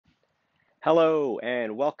Hello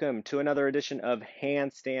and welcome to another edition of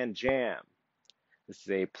Handstand Jam. This is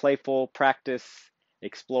a playful practice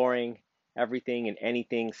exploring everything and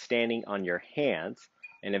anything standing on your hands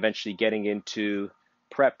and eventually getting into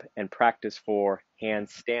prep and practice for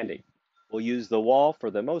handstanding. We'll use the wall for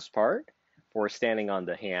the most part for standing on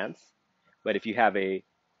the hands, but if you have a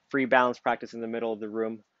free balance practice in the middle of the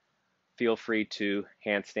room, feel free to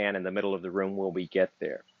handstand in the middle of the room when we get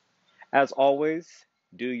there. As always,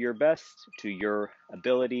 do your best to your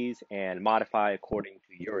abilities and modify according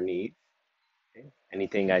to your needs. Okay?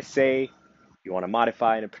 Anything I say, if you want to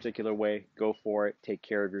modify in a particular way, go for it. Take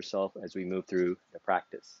care of yourself as we move through the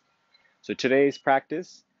practice. So today's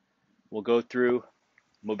practice, we'll go through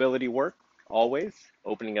mobility work, always,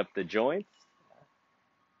 opening up the joints,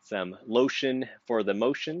 some lotion for the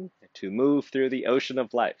motion to move through the ocean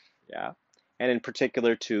of life. Yeah. And in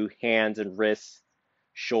particular to hands and wrists,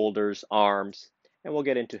 shoulders, arms, and we'll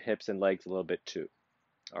get into hips and legs a little bit too.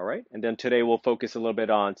 All right. And then today we'll focus a little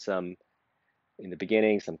bit on in the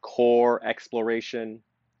beginning, some core exploration,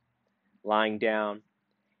 lying down,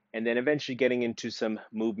 and then eventually getting into some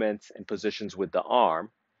movements and positions with the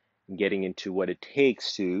arm and getting into what it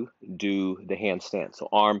takes to do the handstand. So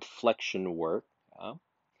arm flexion work,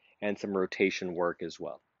 and some rotation work as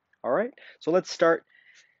well. All right. So let's start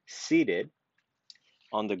seated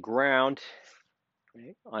on the ground.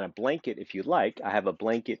 Okay, on a blanket if you like. I have a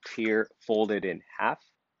blanket here folded in half.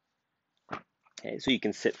 Okay, so you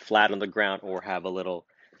can sit flat on the ground or have a little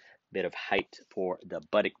bit of height for the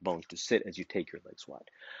buttock bone to sit as you take your legs wide.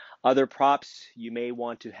 Other props you may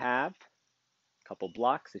want to have, a couple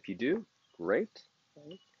blocks if you do, great.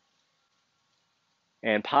 Okay.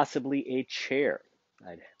 And possibly a chair.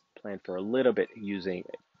 I'd plan for a little bit using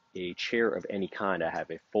a chair of any kind. I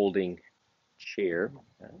have a folding chair.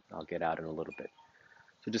 I'll get out in a little bit.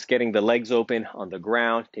 So just getting the legs open on the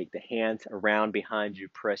ground, take the hands around behind you,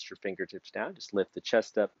 press your fingertips down, just lift the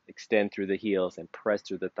chest up, extend through the heels, and press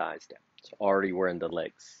through the thighs down. So already we're in the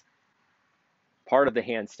legs. Part of the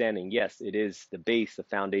handstanding, yes, it is the base, the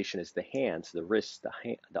foundation is the hands, the wrists,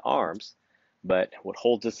 the arms, but what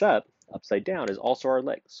holds us up, upside down, is also our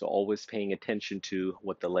legs. So always paying attention to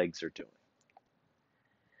what the legs are doing.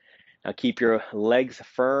 Now keep your legs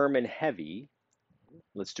firm and heavy.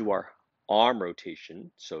 Let's do our arm rotation.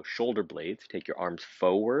 So shoulder blades, take your arms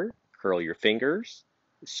forward, curl your fingers,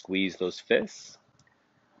 squeeze those fists.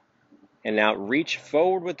 And now reach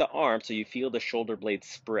forward with the arm so you feel the shoulder blades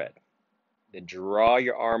spread. Then draw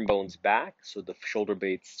your arm bones back so the shoulder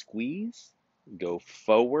blades squeeze. Go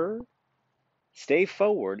forward, stay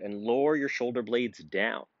forward, and lower your shoulder blades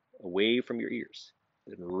down, away from your ears.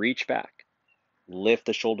 Then reach back, lift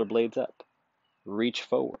the shoulder blades up, reach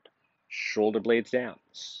forward, shoulder blades down,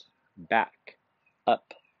 back,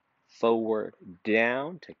 up, forward,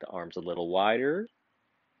 down. Take the arms a little wider.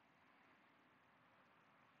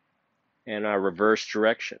 And our reverse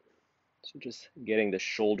direction. So just getting the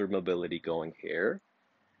shoulder mobility going here.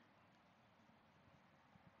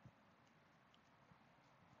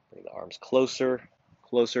 Bring the arms closer,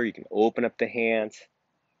 closer. You can open up the hands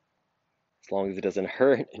as long as it doesn't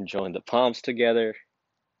hurt, and join the palms together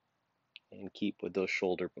and keep with those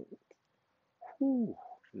shoulder movements. Whew,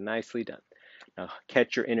 nicely done. Now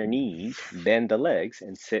catch your inner knees, bend the legs,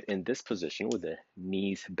 and sit in this position with the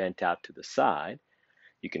knees bent out to the side.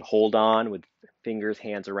 You can hold on with fingers,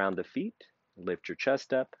 hands around the feet. Lift your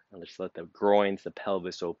chest up and just let the groins, the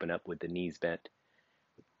pelvis open up with the knees bent.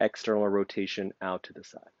 External rotation out to the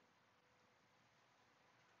side.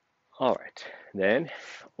 All right, then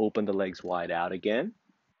open the legs wide out again.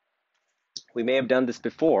 We may have done this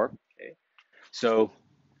before. Okay. So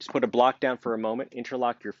just put a block down for a moment,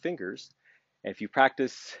 interlock your fingers. And if you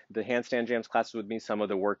practice the handstand jams classes with me, some of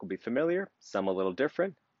the work will be familiar, some a little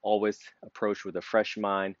different. Always approach with a fresh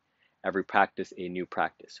mind. Every practice, a new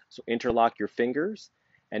practice. So interlock your fingers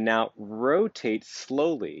and now rotate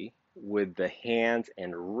slowly with the hands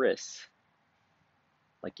and wrists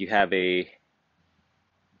like you have a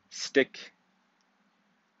stick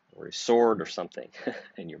or a sword or something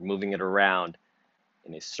and you're moving it around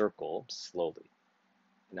in a circle slowly.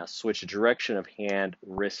 Now switch direction of hand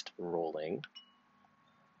wrist rolling.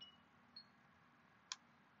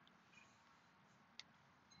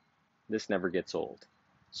 This never gets old.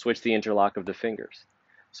 Switch the interlock of the fingers.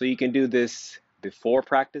 So you can do this before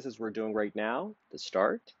practice as we're doing right now, the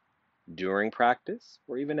start, during practice,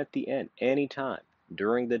 or even at the end, anytime,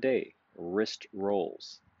 during the day, wrist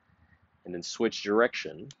rolls. And then switch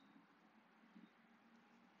direction.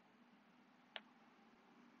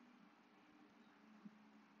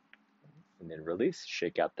 And then release,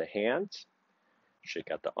 shake out the hands, shake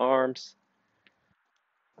out the arms.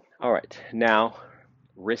 All right, now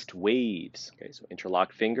wrist waves. Okay, so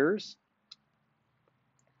interlock fingers.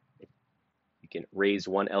 You can raise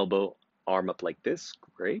one elbow, arm up like this.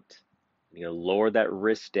 Great. You're going to lower that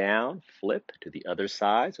wrist down, flip to the other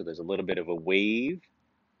side. So there's a little bit of a wave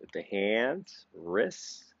with the hands,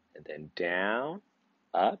 wrists, and then down,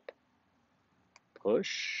 up,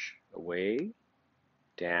 push, away,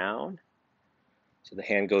 down. So the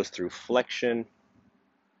hand goes through flexion,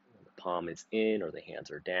 the palm is in or the hands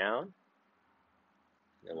are down.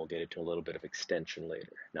 And then we'll get into a little bit of extension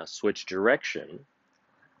later. Now switch direction.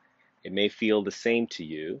 It may feel the same to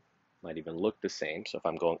you, might even look the same. So if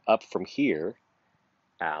I'm going up from here,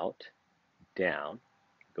 out, down,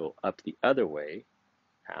 go up the other way,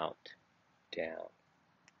 out, down.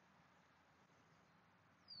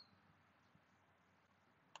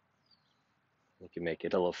 You can make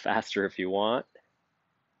it a little faster if you want.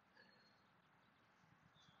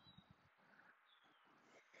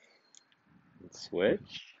 Switch.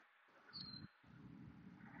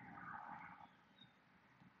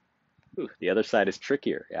 Ooh, the other side is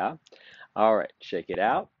trickier, yeah? All right, shake it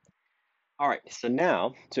out. All right, so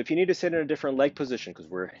if you need to sit in a different leg position, because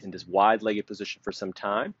we're in this wide-legged position for some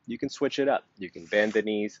time, you can switch it up. You can bend the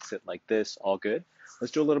knees, sit like this, all good.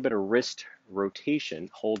 Let's do a little bit of wrist rotation,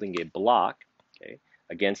 holding a block, okay,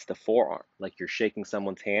 against the forearm, like you're shaking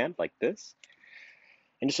someone's hand, like this.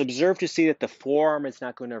 And just observe to see that the forearm is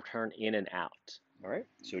not going to turn in and out, all right?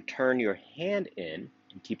 So turn your hand in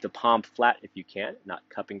and keep the palm flat if you can, not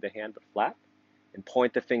cupping the hand, but flat. And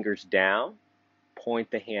point the fingers down,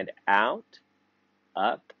 point the hand out,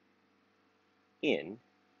 up, in,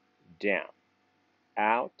 down,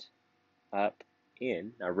 out, up,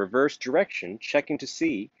 in. Now reverse direction, checking to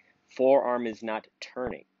see forearm is not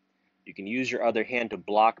turning. You can use your other hand to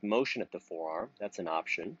block motion at the forearm. That's an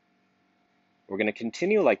option. We're going to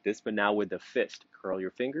continue like this, but now with the fist. Curl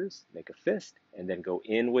your fingers, make a fist, and then go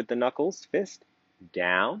in with the knuckles, fist,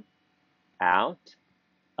 down, out,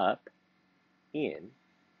 up, in.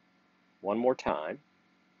 One more time.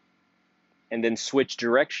 And then switch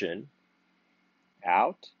direction,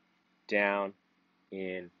 out, down,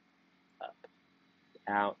 in, up,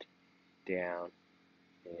 out, down,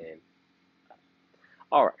 in, up.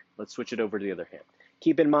 All right, let's switch it over to the other hand.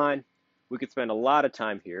 Keep in mind, we could spend a lot of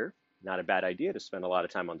time here. Not a bad idea to spend a lot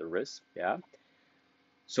of time on the wrists, yeah?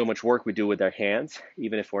 So much work we do with our hands,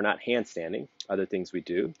 even if we're not handstanding, other things we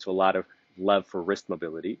do. So a lot of love for wrist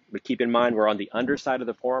mobility. But keep in mind, we're on the underside of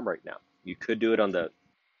the forearm right now. You could do it on the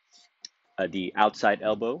outside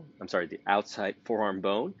elbow, the outside forearm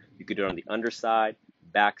bone. You could do it on the underside,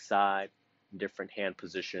 backside, different hand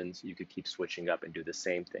positions. You could keep switching up and do the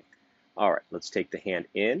same thing. All right, let's take the hand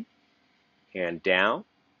in, hand down,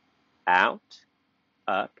 out,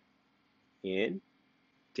 up, in,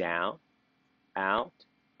 down, out,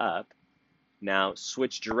 up. Now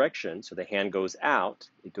switch direction, so the hand goes out,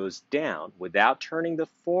 it goes down. Without turning the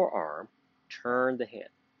forearm, turn the hand.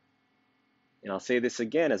 And I'll say this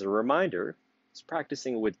again as a reminder, it's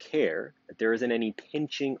practicing with care that there isn't any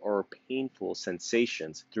pinching or painful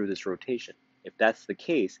sensations through this rotation. If that's the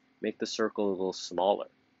case, make the circle a little smaller.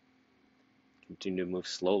 Continue to move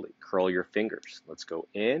slowly. Curl your fingers. Let's go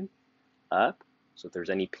in, up. So if there's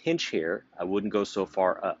any pinch here, I wouldn't go so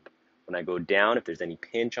far up. When I go down, if there's any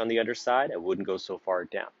pinch on the other side, I wouldn't go so far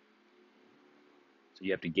down. So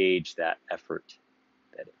you have to gauge that effort,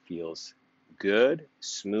 that it feels good,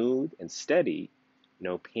 smooth, and steady.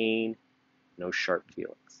 No pain, no sharp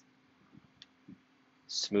feelings.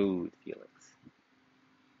 Smooth feelings.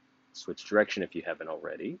 Switch direction if you haven't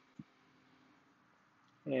already.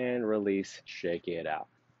 And release, shake it out.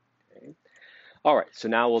 Okay. All right, so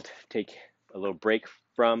now we'll take a little break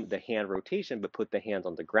from the hand rotation, but put the hands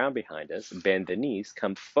on the ground behind us, bend the knees,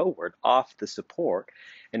 come forward off the support,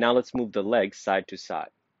 and now let's move the legs side to side.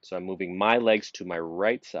 So I'm moving my legs to my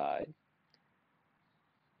right side,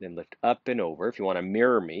 then lift up and over. If you want to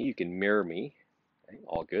mirror me, you can mirror me. Okay,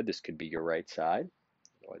 all good. This could be your right side,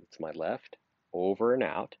 or it's my left, over and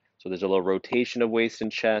out. So there's a little rotation of waist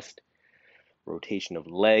and chest, rotation of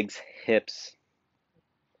legs, hips,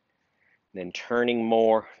 then turning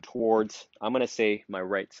more towards, I'm going to say my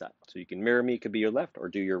right side. So you can mirror me, it could be your left, or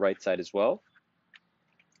do your right side as well.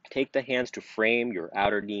 Take the hands to frame your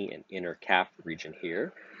outer knee and inner calf region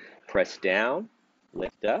here. Press down,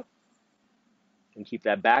 lift up, and keep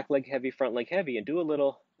that back leg heavy, front leg heavy, and do a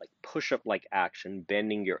little like push-up like action,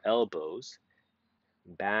 bending your elbows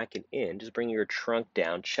back and in, just bringing your trunk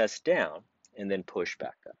down, chest down, and then push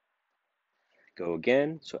back up. Go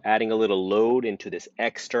again, so adding a little load into this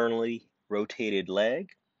externally rotated leg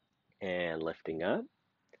and lifting up.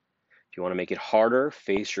 If you want to make it harder,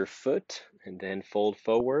 face your foot and then fold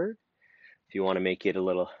forward. If you want to make it a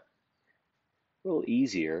little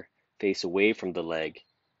easier, face away from the leg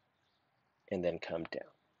and then come down.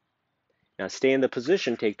 Now stay in the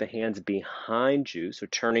position, take the hands behind you, so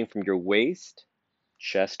turning from your waist,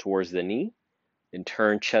 chest towards the knee, then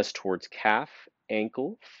turn chest towards calf,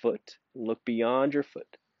 ankle, foot, and look beyond your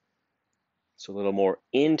foot. So a little more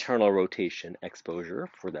internal rotation exposure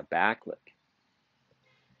for the back leg.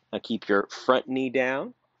 Now keep your front knee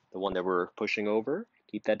down, the one that we're pushing over.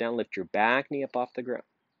 Keep that down, lift your back knee up off the ground.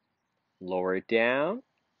 Lower it down,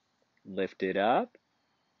 lift it up,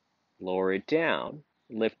 lower it down,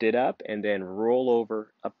 lift it up, and then roll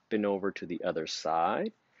over, up and over to the other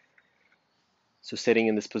side. So sitting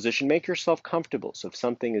in this position, make yourself comfortable. So if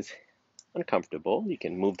something is uncomfortable, you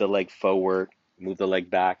can move the leg forward, move the leg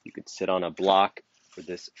back. You could sit on a block for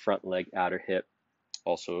this front leg, outer hip.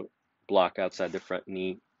 Also block outside the front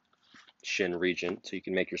knee, shin region, so you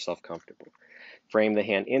can make yourself comfortable. Frame the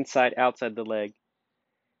hand inside, outside the leg,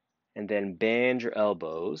 and then bend your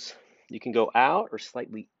elbows. You can go out or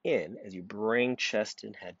slightly in as you bring chest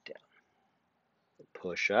and head down.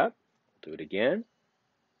 Push up, do it again.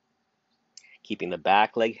 Keeping the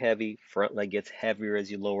back leg heavy, front leg gets heavier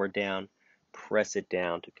as you lower down. Press it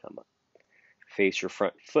down to come up. Face your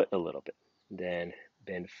front foot a little bit. Then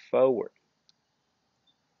bend forward.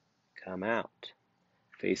 Come out.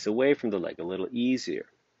 Face away from the leg a little easier.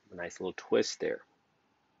 A nice little twist there.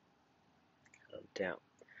 Come down.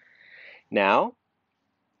 Now,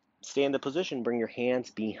 stay in the position, bring your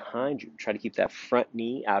hands behind you. Try to keep that front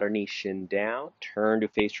knee, outer knee, shin down. Turn to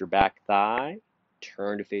face your back thigh.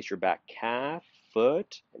 Turn to face your back calf,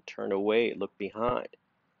 foot, and turn away. Look behind.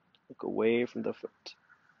 Look away from the foot.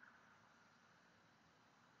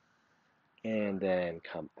 And then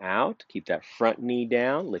come out. Keep that front knee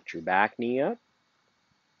down. Lift your back knee up.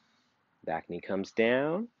 Back knee comes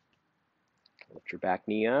down. Lift your back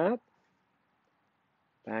knee up.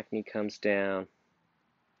 Back knee comes down.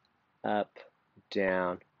 Up,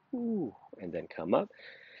 down, and then come up.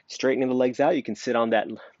 Straightening the legs out. You can sit on that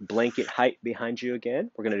blanket height behind you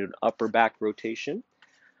again. We're going to do an upper back rotation.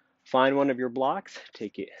 Find one of your blocks.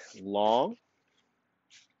 Take it long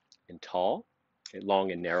and tall.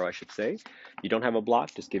 Long and narrow, I should say. If you don't have a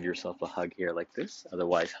block, just give yourself a hug here like this.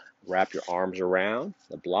 Otherwise, wrap your arms around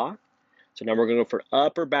the block. So now we're going to go for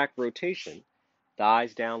upper back rotation.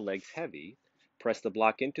 Thighs down, legs heavy. Press the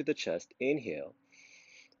block into the chest. Inhale.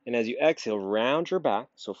 And as you exhale, round your back,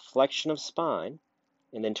 so flexion of spine,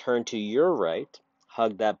 and then turn to your right,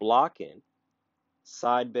 hug that block in,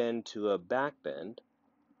 side bend to a back bend,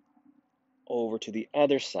 over to the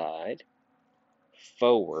other side,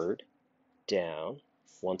 forward, down,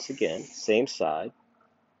 once again, same side,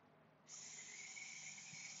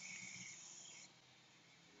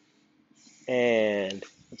 and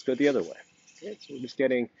let's go the other way. Okay, so we're just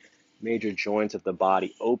getting major joints of the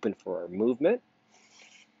body open for our movement.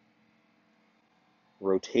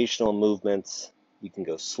 Rotational movements, you can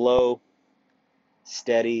go slow,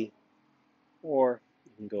 steady, or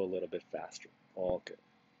you can go a little bit faster. All good.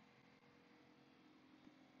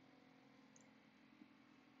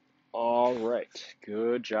 All right,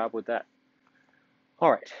 good job with that. All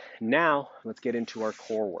right, now let's get into our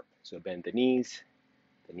core work. So bend the knees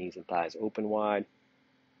and thighs open wide.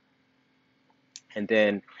 And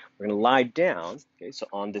then we're gonna lie down, okay, so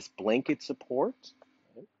on this blanket support.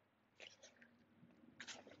 Okay.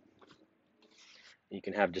 You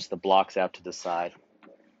can have just the blocks out to the side. I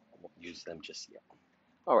won't use them just yet.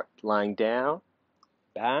 All right, lying down,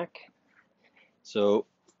 back. So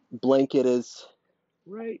blanket is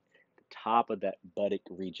right at the top of that buttock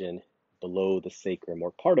region below the sacrum,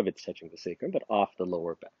 or part of it's touching the sacrum, but off the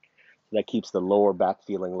lower back. So that keeps the lower back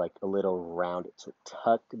feeling like a little rounded. So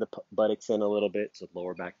tuck the buttocks in a little bit so the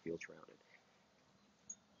lower back feels rounded.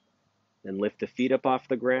 Then lift the feet up off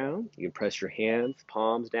the ground. You can press your hands,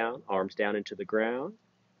 palms down, arms down into the ground.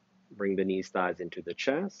 Bring the knees, thighs into the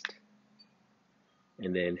chest.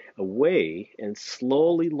 And then away and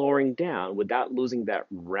slowly lowering down without losing that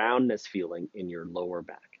roundness feeling in your lower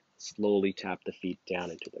back. Slowly tap the feet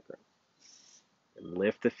down into the ground. And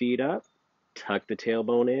lift the feet up, tuck the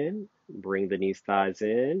tailbone in, bring the knees, thighs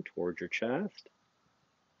in towards your chest.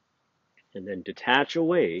 And then detach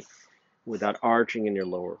away without arching in your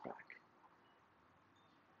lower back.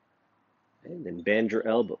 And then bend your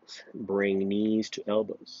elbows. Bring knees to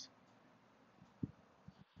elbows.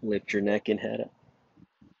 Lift your neck and head up.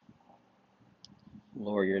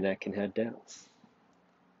 Lower your neck and head down.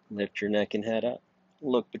 Lift your neck and head up.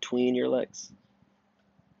 Look between your legs.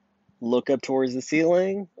 Look up towards the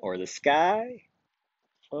ceiling or the sky.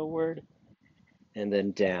 Forward. And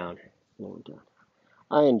then down. Lower down.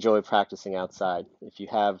 I enjoy practicing outside. If you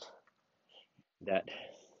have that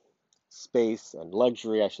space and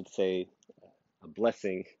luxury, I should say, a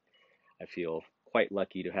blessing, I feel quite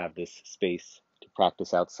lucky to have this space to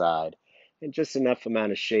practice outside and just enough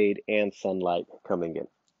amount of shade and sunlight coming in.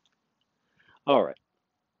 All right,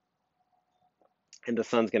 and the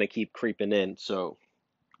sun's going to keep creeping in, so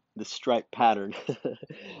the stripe pattern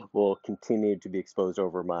will continue to be exposed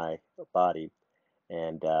over my body.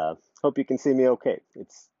 And hope you can see me okay.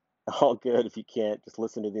 It's all good. If you can't, just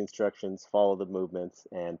listen to the instructions, follow the movements,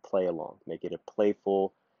 and play along. Make it a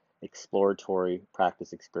playful, exploratory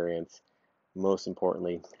practice experience. Most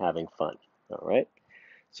importantly, having fun. All right.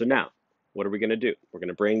 So now, what are we going to do? We're going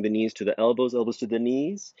to bring the knees to the elbows, elbows to the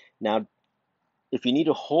knees. Now, if you need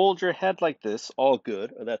to hold your head like this, all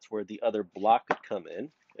good, or that's where the other block could come in.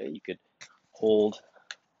 Okay? You could hold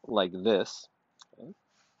like this, okay?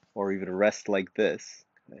 Or even rest like this,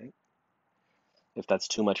 okay? If that's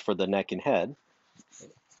too much for the neck and head.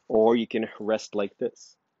 Or you can rest like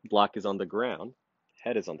this. Block is on the ground,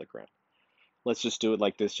 head is on the ground. Let's just do it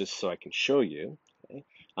like this just so I can show you. Okay?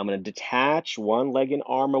 I'm going to detach one leg and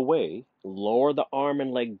arm away, lower the arm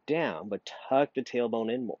and leg down, but tuck the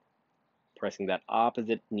tailbone in more. Pressing that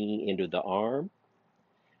opposite knee into the arm,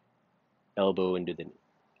 elbow into the knee.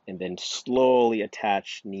 And then slowly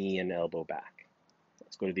attach knee and elbow back.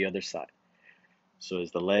 Let's go to the other side. So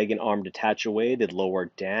as the leg and arm detach away, they lower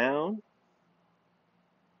down,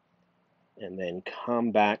 and then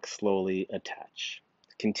come back, slowly attach.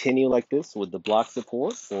 Continue like this with the block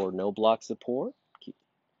support or no block support. Keep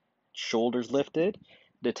shoulders lifted,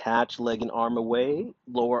 detach leg and arm away,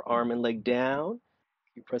 lower arm and leg down.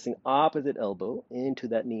 Keep pressing opposite elbow into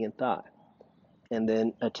that knee and thigh. And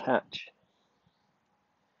then attach.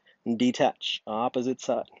 And detach, opposite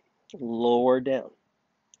side. Lower down,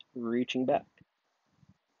 reaching back.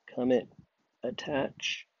 Come in,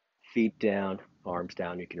 attach. Feet down, arms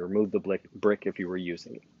down. You can remove the brick if you were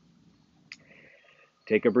using it.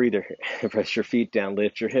 Take a breather here. Press your feet down,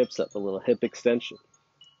 lift your hips up, a little hip extension.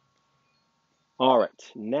 All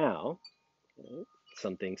right, now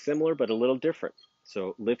something similar but a little different.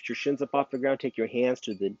 So lift your shins up off the ground, take your hands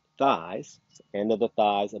to the thighs, end of the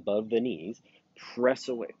thighs above the knees, press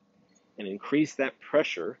away and increase that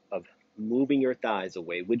pressure of moving your thighs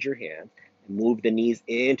away with your hand. Move the knees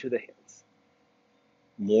into the hands.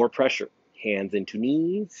 More pressure, hands into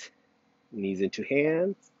knees, knees into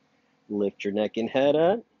hands. Lift your neck and head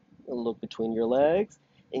up, look between your legs.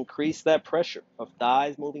 Increase that pressure of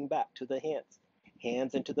thighs moving back to the hands,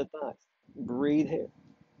 hands into the thighs. Breathe here,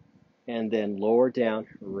 and then lower down,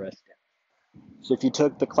 rest down. So if you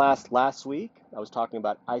took the class last week, I was talking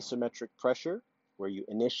about isometric pressure, where you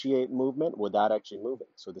initiate movement without actually moving.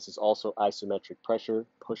 So this is also isometric pressure,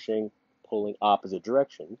 pushing, pulling opposite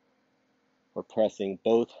direction, or pressing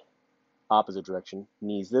both opposite direction,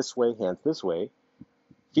 knees this way, hands this way.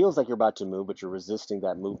 Feels like you're about to move, but you're resisting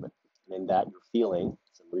that movement. And in that, you're feeling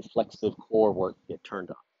some reflexive core work get turned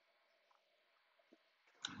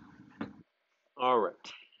on. All right.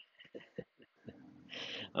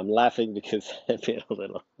 I'm laughing because I made a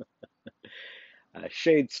little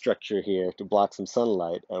shade structure here to block some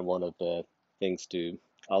sunlight on one of the things to,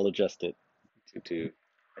 I'll adjust it to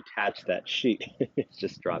attach that sheet. It's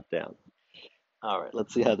just dropped down. All right,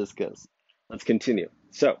 let's see how this goes. Let's continue.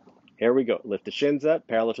 So here we go. Lift the shins up,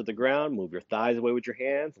 parallel to the ground. Move your thighs away with your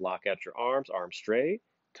hands. Lock out your arms, arms straight.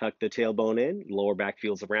 Tuck the tailbone in. Lower back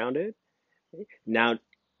feels around it. Okay. Now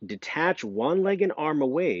detach one leg and arm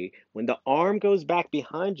away. When the arm goes back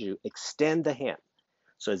behind you, extend the hand.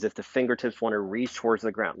 So as if the fingertips want to reach towards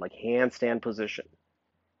the ground, like handstand position.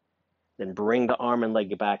 Then bring the arm and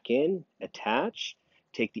leg back in, attach.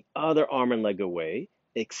 Take the other arm and leg away.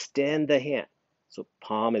 Extend the hand. So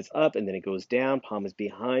palm is up and then it goes down. Palm is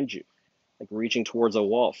behind you, like reaching towards a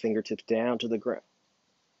wall, fingertips down to the ground.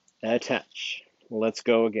 Attach. Let's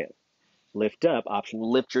go again. Lift up, option,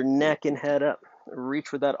 lift your neck and head up.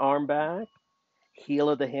 Reach with that arm back. Heel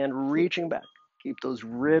of the hand reaching back. Keep those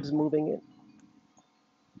ribs moving in.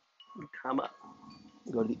 Come up.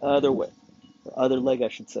 Go the other way. The other leg, I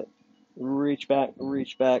should say. Reach back,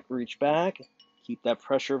 reach back, reach back. Keep that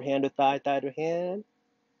pressure of hand to thigh, thigh to hand.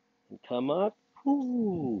 And come up.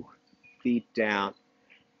 Whoo. Feet down.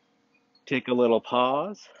 Take a little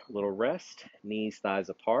pause, a little rest. Knees, thighs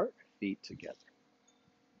apart, feet together.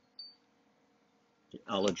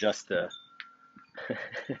 I'll adjust my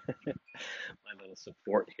little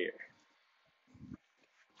support here.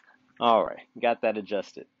 All right, got that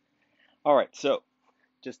adjusted. All right, so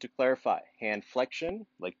just to clarify, hand flexion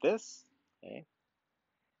like this, okay?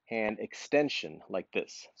 Hand extension like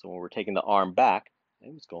this. So when we're taking the arm back,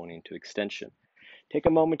 it's going into extension. Take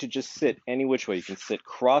a moment to just sit any which way. You can sit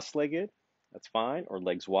cross-legged, that's fine, or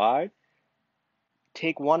legs wide.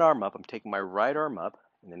 Take one arm up. I'm taking my right arm up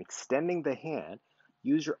and then extending the hand.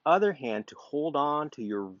 Use your other hand to hold on to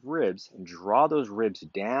your ribs and draw those ribs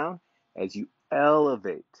down as you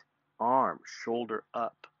elevate arm, shoulder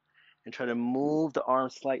up, and try to move the arm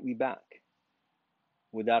slightly back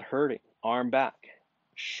without hurting. Arm back,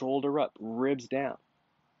 shoulder up, ribs down.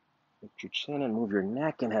 Lift your chin and move your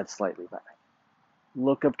neck and head slightly back.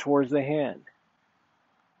 Look up towards the hand.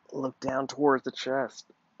 Look down towards the chest.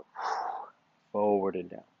 Forward and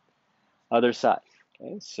down. Other side.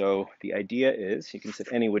 Okay, so the idea is you can sit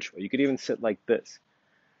any which way. You could even sit like this.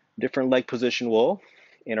 Different leg position will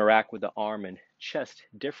interact with the arm and chest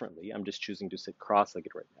differently. I'm just choosing to sit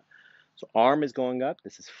cross-legged right now. So arm is going up.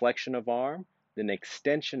 This is flexion of arm, then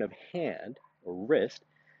extension of hand or wrist.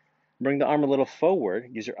 Bring the arm a little forward.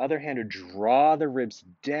 Use your other hand to draw the ribs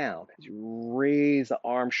down as you raise the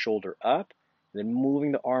arm, shoulder up, and then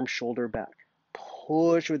moving the arm, shoulder back.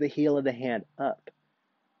 Push with the heel of the hand up.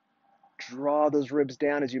 Draw those ribs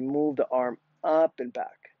down as you move the arm up and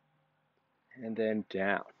back, and then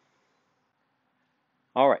down.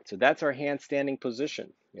 All right, so that's our handstanding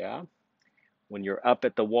position, yeah? When you're up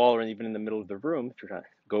at the wall or even in the middle of the room, if you're trying to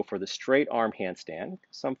go for the straight arm handstand,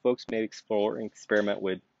 some folks may explore and experiment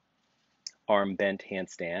with arm bent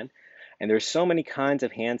handstand, and there's so many kinds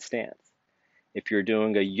of handstands. If you're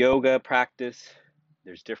doing a yoga practice,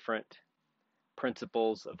 there's different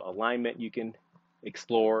principles of alignment you can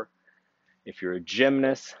explore. If you're a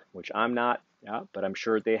gymnast, which I'm not, yeah, but I'm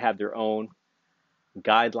sure they have their own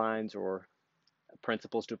guidelines or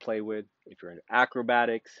principles to play with. If you're into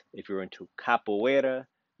acrobatics, if you're into capoeira,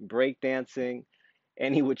 breakdancing,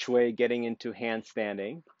 any which way getting into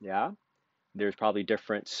handstanding, yeah, there's probably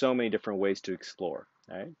so many different ways to explore,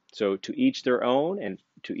 right? So to each their own and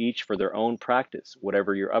to each for their own practice,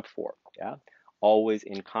 whatever you're up for, yeah, always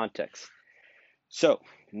in context. So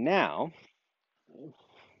now,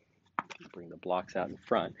 bring the blocks out in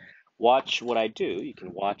front. Watch what I do. You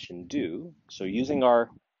can watch and do. So using from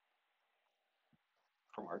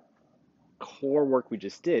our core work we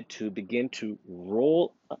just did to begin to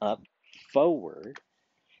roll up forward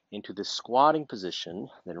into the squatting position,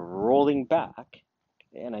 then rolling back.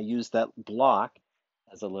 And I use that block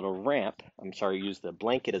as a little ramp. I'm sorry, use the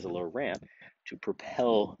blanket as a little ramp to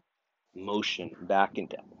propel motion back and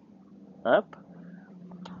down. Up,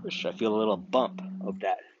 push. I feel a little bump of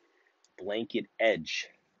that blanket edge.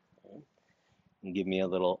 And give me a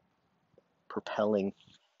little propelling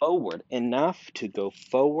forward, enough to go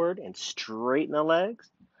forward and straighten the legs.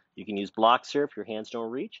 You can use blocks here if your hands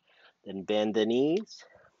don't reach. Then bend the knees.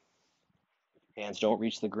 Hands don't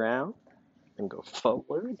reach the ground. And go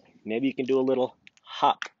forward. Maybe you can do a little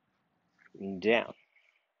hop and down.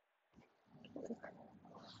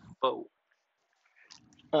 Forward.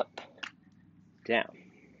 Up. Down.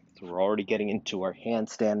 So we're already getting into our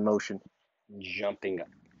handstand motion, jumping up.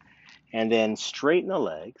 And then straighten the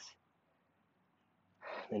legs.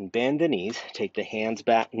 Then bend the knees. Take the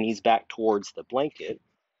knees back towards the blanket.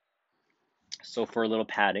 So for a little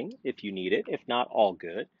padding, if you need it. If not, all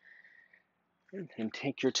good. And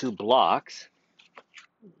take your two blocks.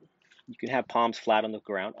 You can have palms flat on the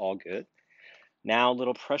ground, all good. Now a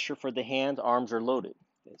little pressure for the hands, arms are loaded.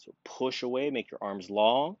 Okay, so push away, make your arms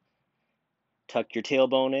long. Tuck your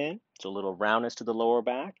tailbone in, so a little roundness to the lower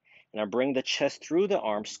back. And now bring the chest through the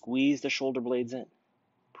arm, squeeze the shoulder blades in.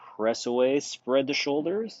 Press away, spread the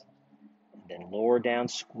shoulders, and then lower down,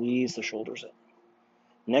 squeeze the shoulders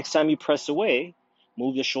in. Next time you press away,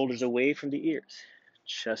 move the shoulders away from the ears.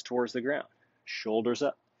 Chest towards the ground, shoulders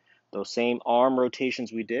up. Those same arm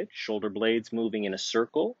rotations we did, shoulder blades moving in a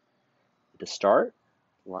circle at the start,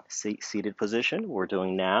 seated position. We're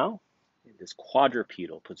doing now in this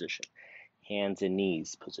quadrupedal position, hands and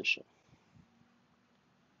knees position.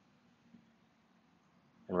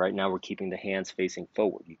 And right now we're keeping the hands facing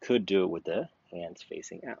forward. You could do it with the hands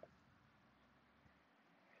facing out.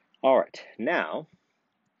 All right, now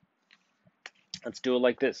let's do it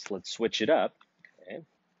like this. Let's switch it up. Okay.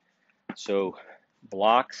 So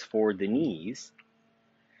blocks for the knees.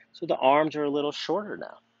 So the arms are a little shorter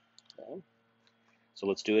now. Okay. So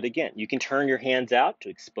let's do it again. You can turn your hands out to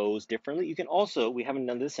expose differently. You can also, we haven't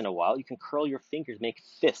done this in a while, you can curl your fingers, make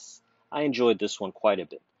fists. I enjoyed this one quite a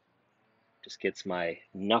bit. Just gets my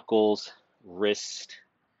knuckles, wrist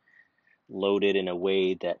loaded in a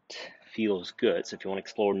way that feels good. So if you want to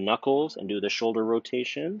explore knuckles and do the shoulder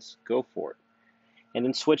rotations, go for it. And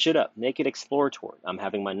then switch it up. Make it exploratory. I'm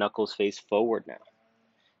having my knuckles face forward now.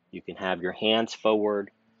 You can have your hands forward,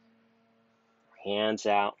 hands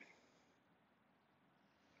out.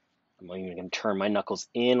 I'm even going to turn my knuckles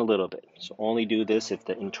in a little bit. So only do this if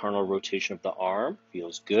the internal rotation of the arm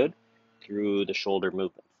feels good through the shoulder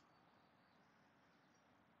movement.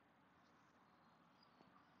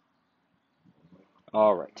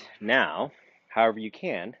 All right, now, however you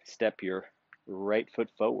can, step your right foot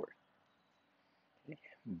forward.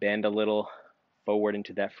 Bend a little forward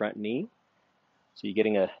into that front knee. So you're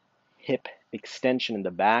getting a hip extension in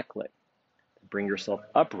the back leg. Bring yourself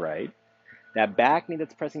upright. That back knee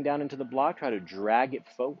that's pressing down into the block, try to drag it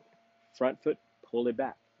forward. Front foot, pull it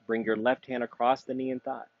back. Bring your left hand across the knee and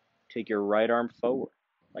thigh. Take your right arm forward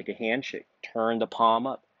like a handshake. Turn the palm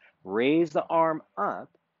up. Raise the arm up,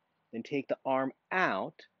 then take the arm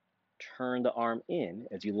out. Turn the arm in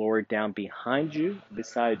as you lower it down behind you,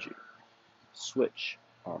 beside you. Switch.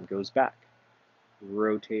 Arm goes back.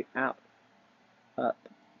 Rotate out, up,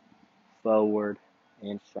 forward,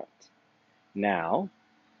 and front. Now,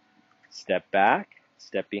 step back,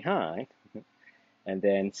 step behind, and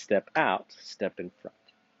then step out, step in front.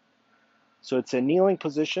 So it's a kneeling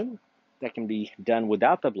position that can be done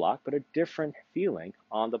without the block, but a different feeling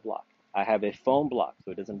on the block. I have a foam block,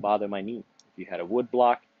 so it doesn't bother my knee. If you had a wood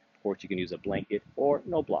block, of course you can use a blanket or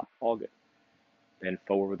no block, all good. Bend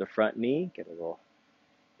forward with the front knee, get a little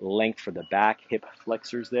length for the back hip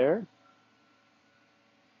flexors there.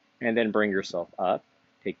 And then bring yourself up.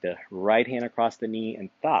 Take the right hand across the knee and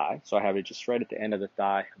thigh. So I have it just right at the end of the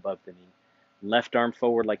thigh, above the knee. Left arm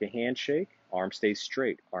forward like a handshake. Arm stays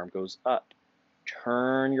straight. Arm goes up.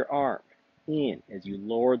 Turn your arm in as you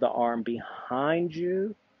lower the arm behind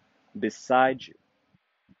you, beside you.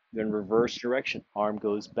 Then reverse direction. Arm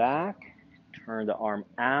goes back. Turn the arm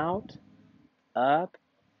out, up,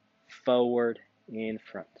 forward, in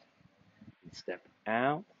front. Step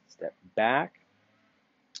out, step back.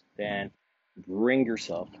 Then bring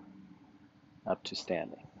yourself up to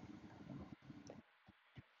standing.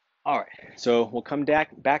 All right, so we'll come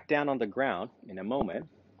back down on the ground in a moment,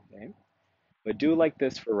 okay? But do like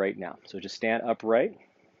this for right now. So just stand upright.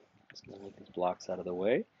 Just gonna move these blocks out of the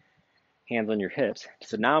way. Hands on your hips.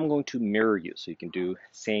 So now I'm going to mirror you, so you can do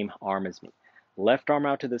same arm as me. Left arm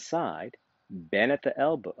out to the side, bend at the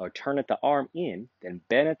elbow, or turn at the arm in, then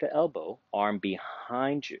bend at the elbow, arm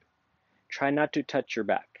behind you. Try not to touch your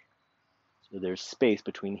back. So there's space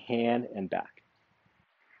between hand and back.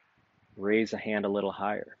 Raise the hand a little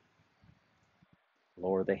higher.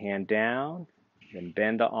 Lower the hand down, then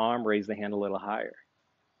bend the arm, raise the hand a little higher.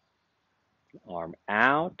 Arm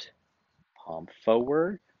out, palm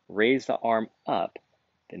forward, raise the arm up,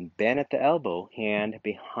 then bend at the elbow, hand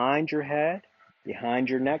behind your head, behind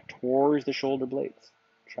your neck, towards the shoulder blades.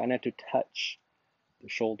 Try not to touch the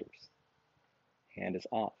shoulders. Hand is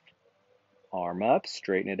off. Arm up,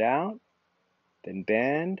 straighten it out, then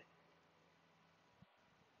bend,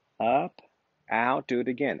 up, out, do it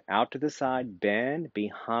again. Out to the side, bend,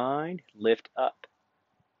 behind, lift up.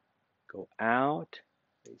 Go out,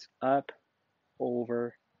 raise up,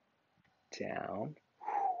 over, down.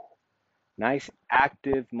 Nice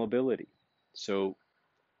active mobility. So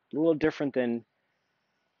a little different than,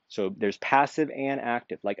 so there's passive and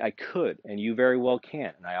active. Like I could, and you very well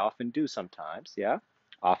can, and I often do sometimes, yeah?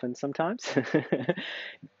 Often sometimes.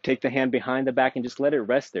 Take the hand behind the back and just let it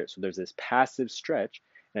rest there. So there's this passive stretch,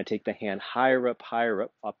 and I take the hand higher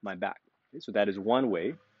up my back. Okay, so that is one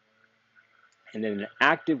way. And then an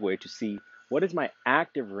active way to see what is my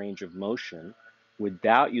active range of motion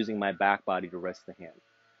without using my back body to rest the hand,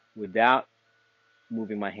 without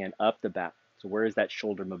moving my hand up the back. So where is that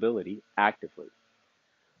shoulder mobility actively?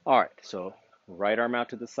 All right, so right arm out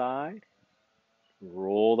to the side,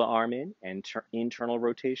 roll the arm in, internal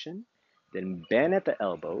rotation, then bend at the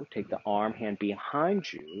elbow, take the arm hand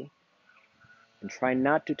behind you, and try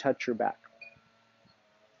not to touch your back.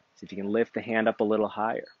 See if you can lift the hand up a little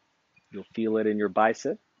higher. You'll feel it in your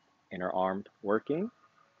bicep, inner arm working.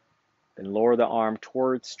 Then lower the arm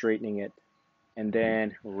towards straightening it, and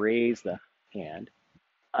then raise the hand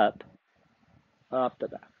up the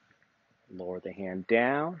back. Lower the hand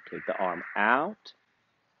down, take the arm out,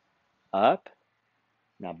 up.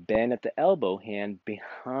 Now bend at the elbow, hand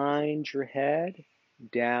behind your head,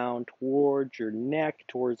 down towards your neck,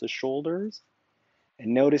 towards the shoulders.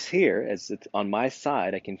 And notice here, as it's on my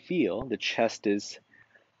side, I can feel the chest is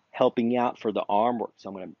helping out for the arm work. So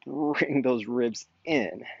I'm going to bring those ribs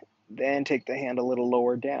in. Then take the hand a little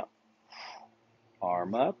lower down.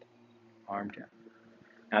 Arm up, arm down.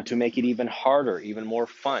 Now to make it even harder, even more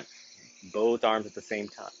fun, both arms at the same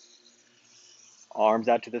time. Arms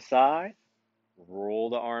out to the side, roll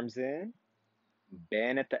the arms in,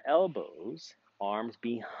 bend at the elbows, arms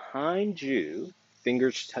behind you,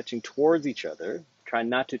 fingers touching towards each other. Try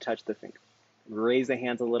not to touch the fingers. Raise the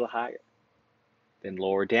hands a little higher. Then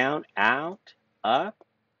lower down, out, up,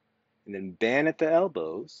 and then bend at the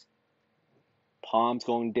elbows. Palms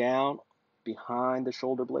going down behind the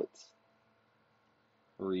shoulder blades.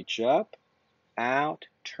 Reach up, out,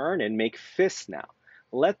 turn, and make fists now.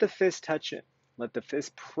 Let the fist touch in. Let the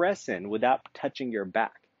fist press in without touching your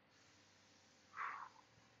back.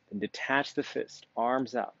 And detach the fist,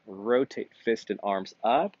 arms out, rotate fist and arms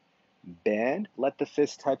up, bend, let the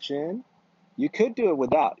fist touch in. You could do it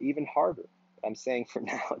without, even harder. I'm saying for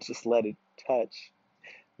now, just let it touch.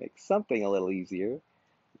 Make something a little easier.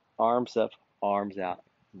 Arms up, arms out,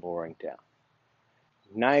 lowering down.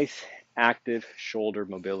 Nice, active shoulder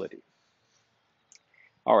mobility.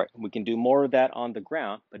 All right, we can do more of that on the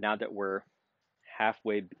ground, but now that we're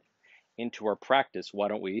halfway into our practice, why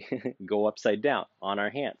don't we go upside down on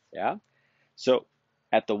our hands, yeah? So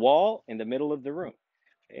at the wall in the middle of the room.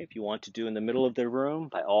 Okay, if you want to do in the middle of the room,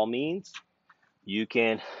 by all means, you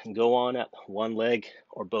can go on up one leg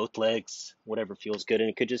or both legs, whatever feels good. And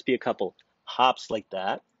it could just be a couple hops like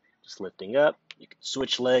that, just lifting up. You can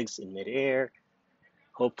switch legs in midair.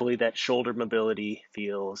 Hopefully that shoulder mobility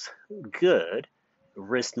feels good.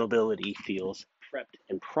 Wrist mobility feels prepped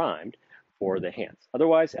and primed for the hands.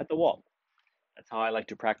 Otherwise, at the wall. That's how I like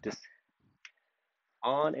to practice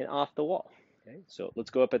on and off the wall. Okay, so let's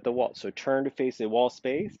go up at the wall. So turn to face a wall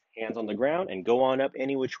space, hands on the ground, and go on up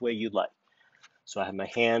any which way you'd like. So I have my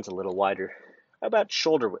hands a little wider, about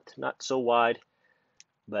shoulder width, not so wide,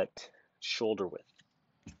 but shoulder width.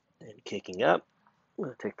 And kicking up, I'm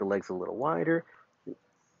going to take the legs a little wider,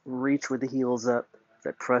 reach with the heels up,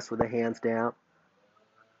 that press with the hands down,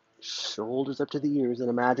 shoulders up to the ears, and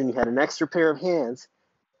imagine you had an extra pair of hands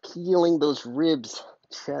peeling those ribs,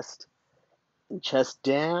 chest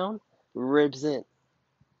down, ribs in.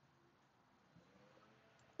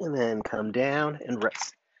 And then come down and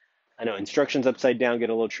rest. I know instructions upside down get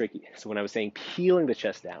a little tricky. So when I was saying peeling the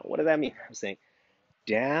chest down, what does that mean? I'm saying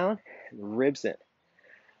down, ribs in.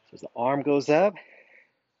 So as the arm goes up,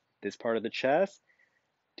 this part of the chest,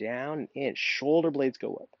 down and in. Shoulder blades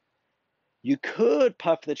go up. You could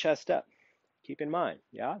puff the chest up. Keep in mind,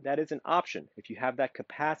 yeah, that is an option. If you have that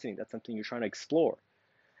capacity, that's something you're trying to explore.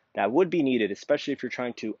 That would be needed, especially if you're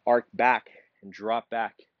trying to arc back and drop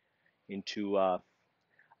back into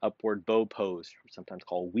upward bow pose, sometimes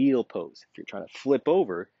called wheel pose. If you're trying to flip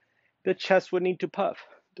over, the chest would need to puff.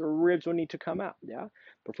 The ribs would need to come out, yeah?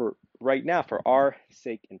 But for right now, for our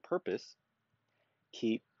sake and purpose,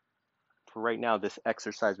 for right now, this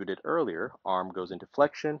exercise we did earlier, arm goes into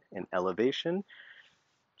flexion and elevation,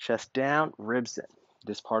 chest down, ribs in.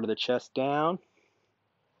 This part of the chest down.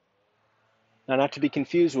 Now, not to be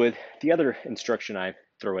confused with the other instruction I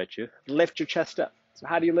throw at you, lift your chest up. So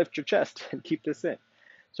how do you lift your chest and keep this in?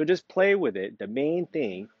 So just play with it. The main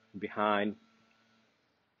thing behind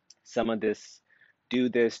some of this, do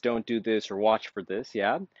this, don't do this, or watch for this,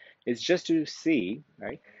 yeah, is just to see,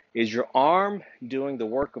 right? Is your arm doing the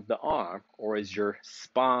work of the arm, or is your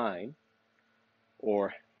spine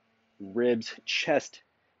or ribs, chest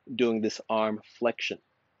doing this arm flexion?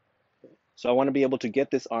 So I want to be able to get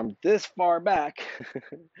this arm this far back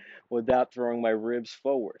without throwing my ribs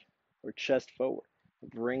forward or chest forward.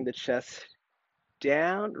 Bring the chest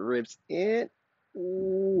down, ribs in.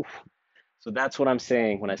 Ooh. So that's what I'm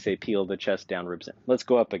saying when I say peel the chest down, ribs in. Let's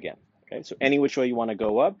go up again. Okay, so any which way you want to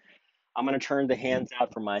go up, I'm going to turn the hands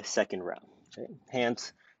out for my second round. Okay,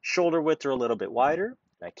 hands shoulder width or a little bit wider.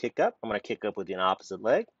 I kick up. I'm going to kick up with the opposite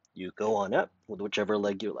leg. You go on up with whichever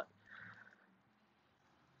leg you like.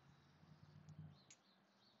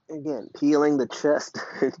 Again, peeling the chest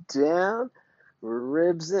down,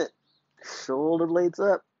 ribs in, shoulder blades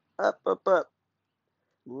up, up, up, up.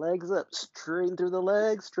 Legs up, straight through the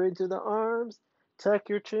legs, straight through the arms. Tuck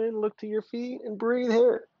your chin, look to your feet, and breathe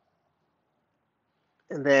here.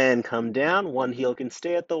 And then come down. One heel can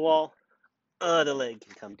stay at the wall. Other leg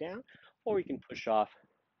can come down. Or you can push off,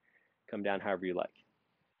 come down however you like.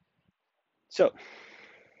 So,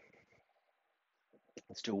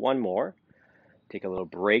 let's do one more. Take a little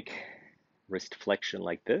break. Wrist flexion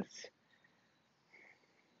like this.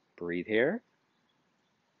 Breathe here.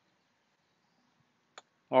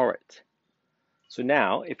 All right. So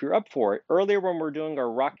now, if you're up for it, earlier when we're doing our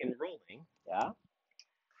rock and rolling, yeah,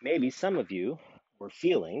 maybe some of you were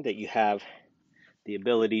feeling that you have the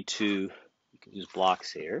ability to, you can use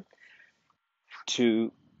blocks here,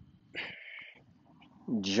 to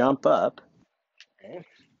jump up, okay,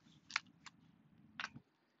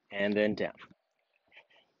 and then down.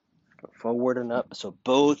 Go forward and up, so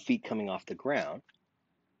both feet coming off the ground.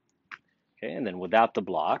 Okay, and then without the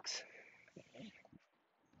blocks.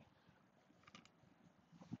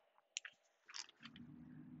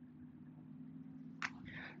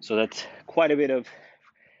 So that's quite a bit of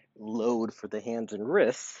load for the hands and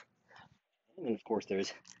wrists. And of course,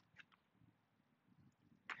 there's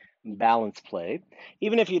balance play.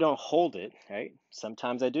 Even if you don't hold it, right?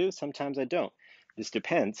 Sometimes I do, sometimes I don't. This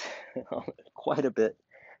depends on quite a bit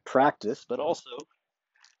practice, but also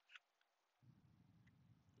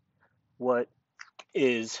what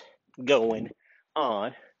is going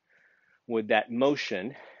on with that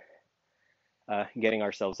motion, getting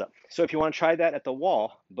ourselves up. So if you want to try that at the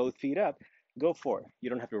wall, both feet up, go for it. You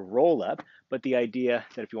don't have to roll up, but the idea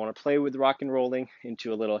that if you want to play with rock and rolling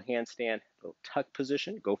into a little handstand, little tuck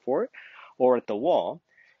position, go for it. Or at the wall,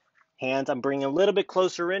 hands I'm bringing a little bit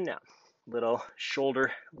closer in now, little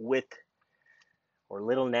shoulder width or a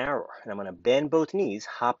little narrower. And I'm going to bend both knees,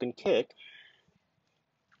 hop and kick,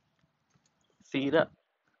 feet up.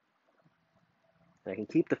 And I can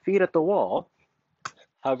keep the feet at the wall,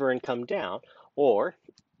 hover and come down, or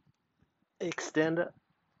extend up,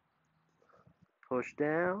 push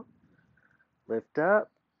down, lift up,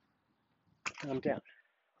 come down.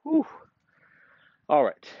 Whew. All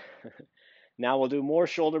right. Now we'll do more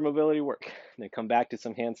shoulder mobility work, then come back to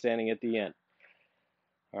some handstanding at the end.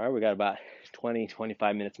 All right, we got about 20,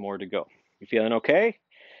 25 minutes more to go. You feeling okay?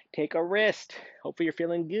 Take a rest. Hopefully you're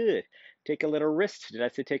feeling good. Take a little wrist. Did I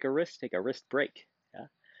say take a wrist? Take a wrist break. Yeah.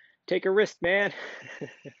 Take a wrist, man.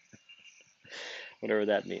 Whatever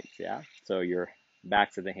that means. Yeah. So your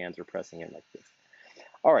backs of the hands are pressing in like this.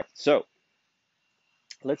 All right. So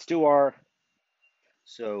let's do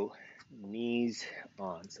so knees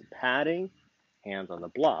on some padding, hands on the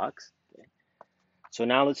blocks. Okay. So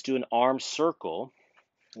now let's do an arm circle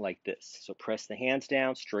like this. So press the hands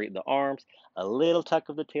down, straighten the arms, a little tuck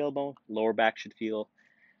of the tailbone, lower back should feel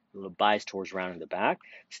a little bias towards rounding the back.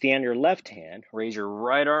 Stand your left hand, raise your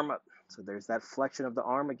right arm up. So there's that flexion of the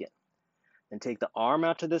arm again. Then take the arm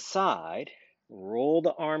out to the side, roll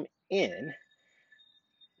the arm in.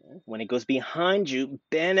 When it goes behind you,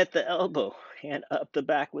 bend at the elbow, hand up the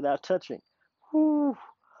back without touching. Whew.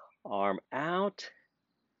 Arm out,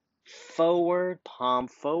 forward, palm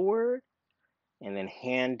forward, and then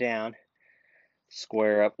hand down.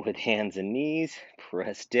 Square up with hands and knees,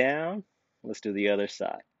 press down. Let's do the other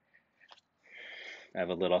side. I have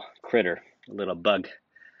a little critter, a little bug,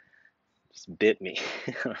 just bit me.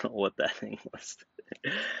 I don't know what that thing was.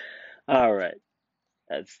 All right,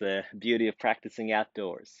 that's the beauty of practicing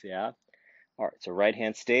outdoors, yeah? All right, so right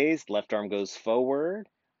hand stays, left arm goes forward,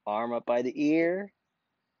 arm up by the ear,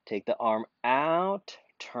 take the arm out,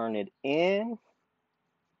 turn it in,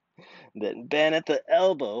 then bend at the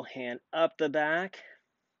elbow, hand up the back,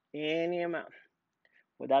 in your mouth,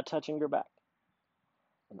 without touching your back.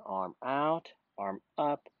 An arm out, arm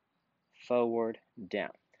up, forward,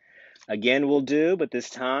 down. Again, we'll do, but this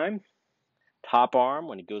time, top arm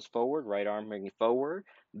when it goes forward, right arm bringing forward,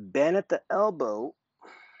 bend at the elbow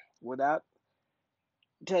without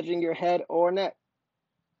touching your head or neck.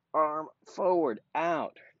 Arm forward,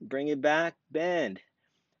 out, bring it back, bend.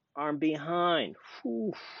 Arm behind,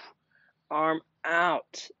 whew. Arm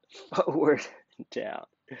out, forward, down.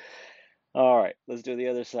 All right, let's do the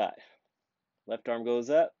other side. Left arm goes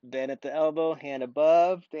up, bend at the elbow, hand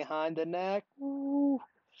above, behind the neck. Woo.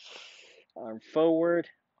 Arm forward,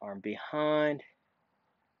 arm behind,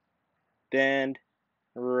 bend,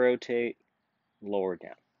 rotate, lower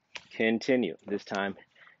down. Continue. This time,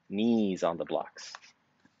 knees on the blocks.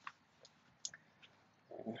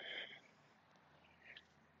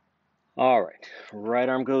 All right, right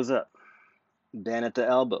arm goes up, bend at the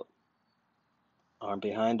elbow, arm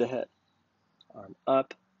behind the head, arm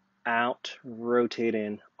up, out, rotate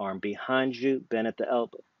in, arm behind you, bend at the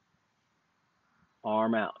elbow,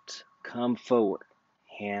 arm out, come forward,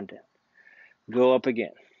 hand down, go up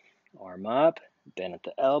again, arm up, bend at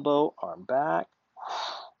the elbow, arm back,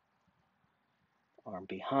 arm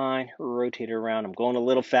behind, rotate around. I'm going a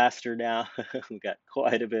little faster now. We've got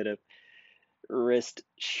quite a bit of wrist,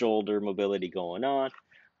 shoulder mobility going on.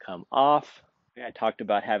 Come off. I talked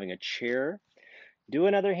about having a chair. Do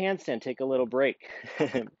another handstand, take a little break.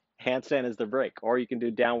 Handstand is the break, or you can do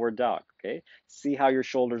downward dog, okay? See how your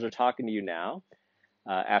shoulders are talking to you now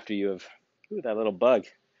after you have, ooh, that little bug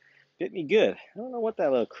bit me good. I don't know what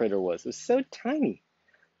that little critter was. It was so tiny,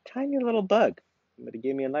 tiny little bug, but it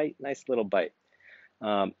gave me a nice little bite.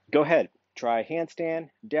 Go ahead, try handstand,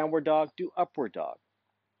 downward dog, do upward dog,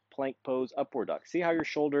 plank pose, upward dog. See how your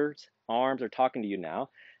shoulders, arms are talking to you now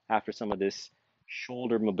after some of this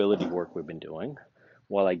shoulder mobility work we've been doing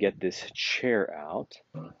while I get this chair out.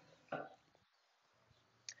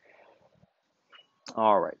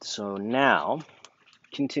 All right, so now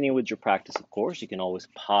continue with your practice, of course. You can always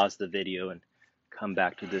pause the video and come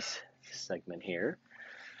back to this segment here.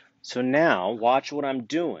 So now watch what I'm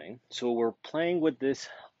doing. So we're playing with this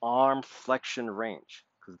arm flexion range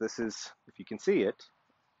because this is, if you can see it,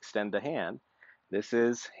 extend the hand. This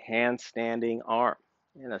is handstanding arm,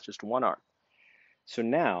 and that's just one arm. So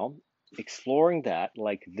now exploring that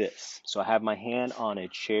like this. So I have my hand on a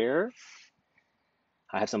chair.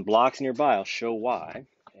 I have some blocks nearby. I'll show why.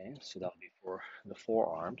 Okay, so that'll be for the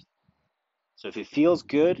forearms. So if it feels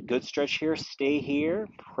good, good stretch here, stay here,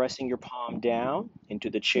 pressing your palm down into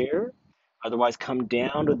the chair. Otherwise, come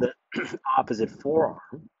down to the opposite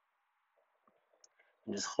forearm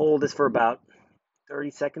and just hold this for about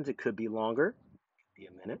 30 seconds. It could be longer, it could be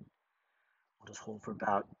a minute. We'll just hold for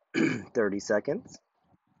about 30 seconds.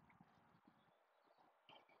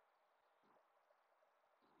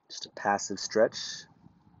 Just a passive stretch.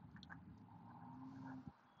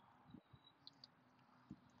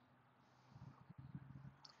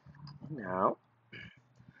 Now,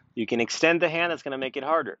 you can extend the hand, that's going to make it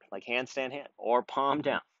harder, like handstand hand or palm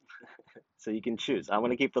down. So you can choose. I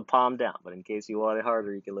want to keep the palm down, but in case you want it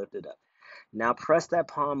harder, you can lift it up. Now press that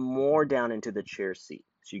palm more down into the chair seat.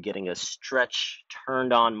 So you're getting a stretch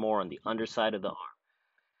turned on more on the underside of the arm.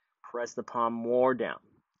 Press the palm more down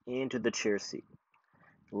into the chair seat.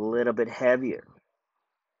 A little bit heavier.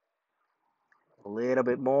 A little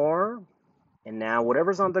bit more. And now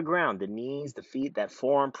whatever's on the ground, the knees, the feet, that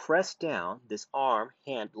forearm, press down. This arm,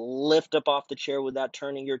 hand, lift up off the chair without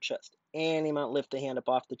turning your chest. Any amount, lift the hand up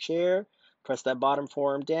off the chair. Press that bottom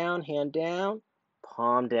forearm down, hand down,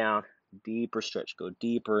 palm down. Deeper stretch. Go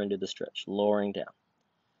deeper into the stretch, lowering down.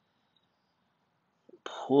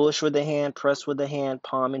 Push with the hand, press with the hand,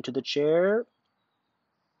 palm into the chair.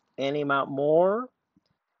 Any amount more.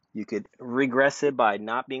 You could regress it by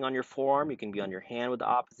not being on your forearm. You can be on your hand with the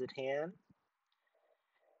opposite hand.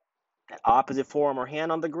 That opposite forearm or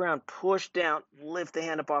hand on the ground. Push down, lift the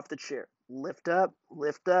hand up off the chair. Lift up,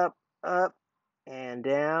 up, and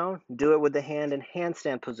down. Do it with the hand in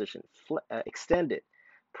handstand position. Extend it.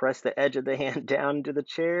 Press the edge of the hand down into the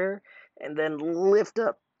chair, and then lift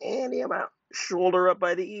up any amount. Shoulder up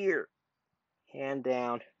by the ear. Hand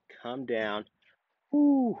down, come down.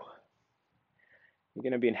 Woo. You're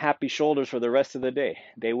going to be in happy shoulders for the rest of the day.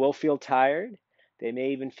 They will feel tired. They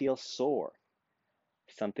may even feel sore.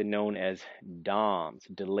 Something known as DOMS,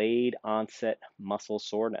 delayed onset muscle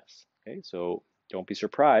soreness. Okay, so don't be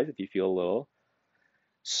surprised if you feel a little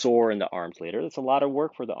sore in the arms later. That's a lot of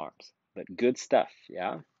work for the arms, but good stuff,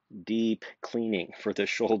 yeah? Deep cleaning for the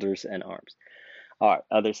shoulders and arms. All right,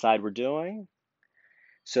 other side we're doing.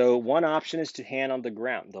 So one option is to hand on the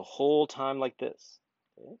ground the whole time like this.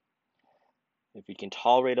 Okay? If you can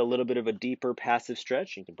tolerate a little bit of a deeper passive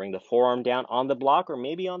stretch, you can bring the forearm down on the block or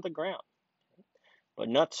maybe on the ground, but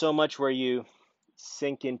not so much where you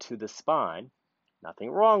sink into the spine. Nothing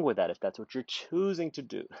wrong with that if that's what you're choosing to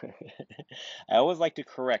do. I always like to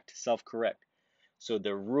self-correct. So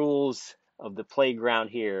the rules of the playground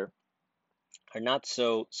here are not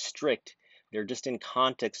so strict. They're just in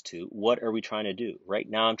context to what are we trying to do. Right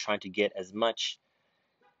now I'm trying to get as much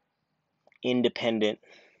independent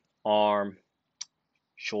arm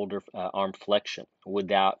shoulder arm flexion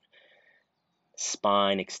without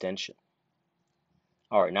spine extension.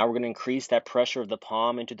 All right, now we're going to increase that pressure of the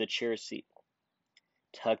palm into the chair seat.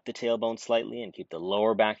 Tuck the tailbone slightly and keep the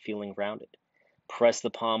lower back feeling rounded. Press the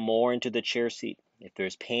palm more into the chair seat. If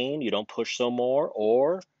there's pain, you don't push so more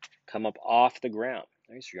or come up off the ground.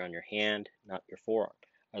 Right, so you're on your hand, not your forearm.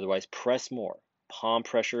 Otherwise, press more. Palm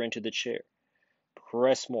pressure into the chair.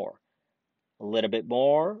 Press more. A little bit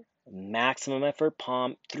more. Maximum effort.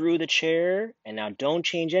 Palm through the chair. And now don't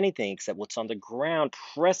change anything except what's on the ground.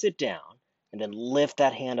 Press it down. And then lift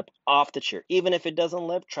that hand up off the chair. Even if it doesn't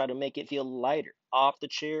lift, try to make it feel lighter. Off the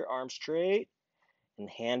chair, arm straight, and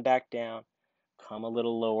hand back down. Come a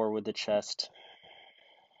little lower with the chest.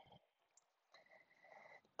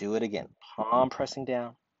 Do it again. Palm pressing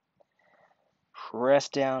down. Press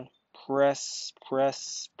down. Press,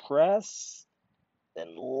 press, press.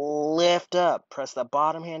 Then lift up. Press that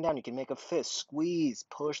bottom hand down. You can make a fist. Squeeze.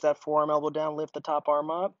 Push that forearm elbow down. Lift the top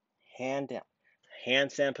arm up. Hand down.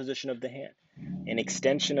 Handstand position of the hand. An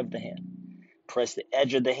extension of the hand. Press the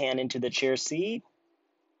edge of the hand into the chair seat.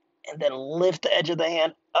 And then lift the edge of the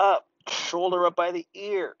hand up. Shoulder up by the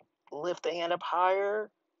ear. Lift the hand up higher.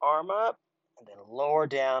 Arm up. And then lower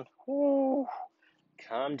down. Woo.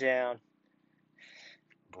 Come down.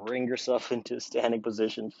 Bring yourself into a standing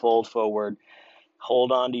position. Fold forward.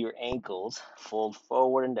 Hold on to your ankles. Fold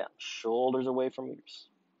forward and down. Shoulders away from ears.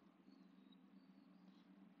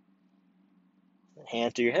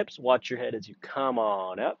 Hands to your hips. Watch your head as you come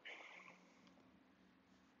on up.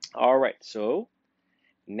 All right, so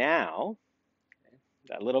now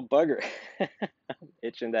that little bugger.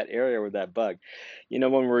 Itching that area with that bug. You know,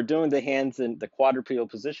 when we were doing the hands in the quadrupedal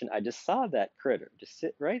position, I just saw that critter just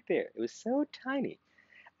sit right there. It was so tiny.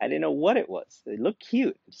 I didn't know what it was. It looked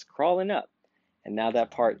cute, just crawling up. And now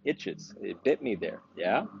that part itches. It bit me there.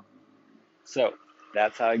 Yeah? So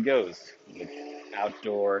that's how it goes with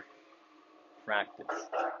outdoor practice.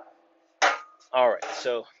 All right,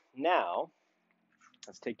 so now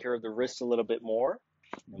let's take care of the wrists a little bit more,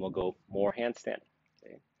 and we'll go more handstand.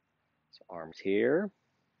 Okay, so arms here,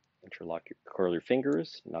 interlock your, curl your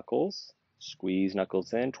fingers, knuckles, squeeze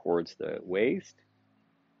knuckles in towards the waist,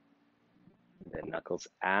 then knuckles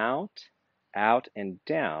out, out and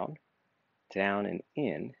down, down and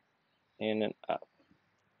in and up,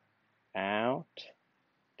 out,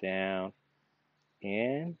 down,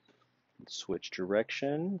 in, switch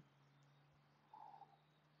direction.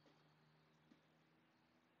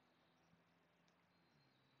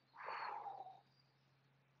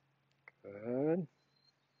 Good.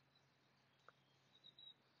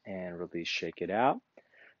 And release, shake it out.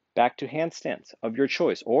 Back to handstands of your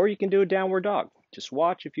choice, or you can do a downward dog. Just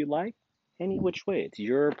watch if you like, any which way. It's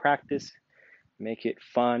your practice. Make it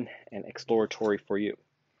fun and exploratory for you.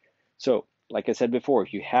 So, like I said before,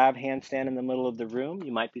 if you have handstand in the middle of the room,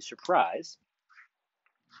 you might be surprised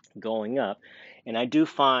going up. And I do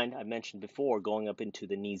find, I mentioned before, going up into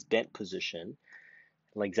the knees bent position,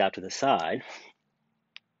 legs out to the side.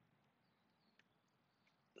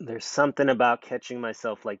 There's something about catching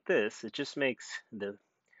myself like this. It just makes the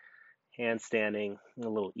handstanding a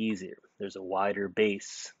little easier. There's a wider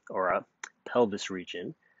base or a pelvis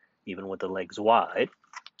region, even with the legs wide.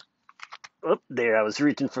 Oh, there, I was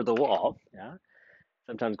reaching for the wall. Yeah.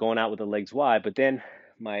 Sometimes going out with the legs wide, but then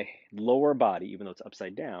my lower body, even though it's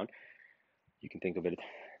upside down, you can think of it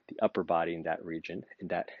the upper body in that region, in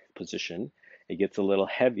that position, it gets a little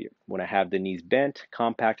heavier. When I have the knees bent,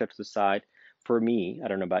 compact up to the side, for me, I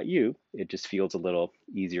don't know about you, it just feels a little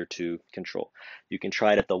easier to control. You can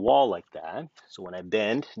try it at the wall like that. So when I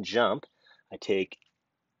bend, jump, I take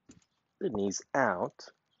the knees out,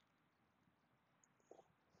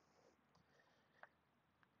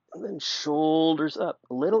 and then shoulders up.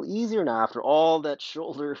 A little easier now after all that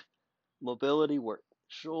shoulder mobility work.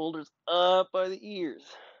 Shoulders up by the ears,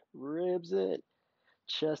 ribs in,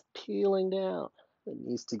 chest peeling down, the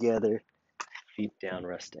knees together, feet down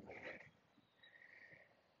resting.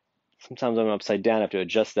 Sometimes I'm upside down, I have to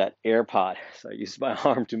adjust that air pod. So I use my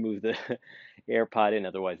arm to move the air pod in,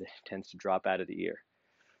 otherwise it tends to drop out of the ear.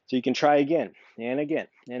 So you can try again and again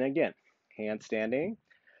and again. Handstanding.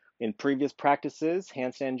 In previous practices,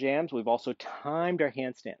 handstand jams, we've also timed our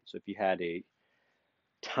handstand. So if you had a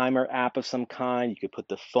timer app of some kind, you could put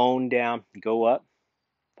the phone down, go up,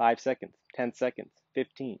 5 seconds, 10 seconds,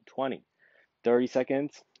 15, 20, 30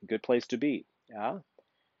 seconds, good place to be, yeah,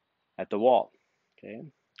 at the wall, okay?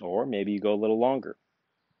 Or maybe you go a little longer.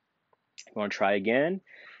 You want to try again,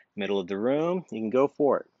 middle of the room, you can go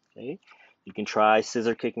for it, okay? You can try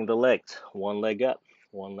scissor kicking the legs, one leg up,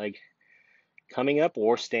 one leg coming up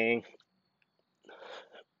or staying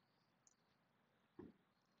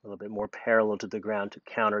a little bit more parallel to the ground to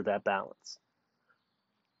counter that balance.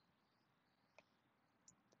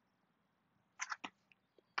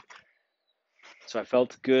 So I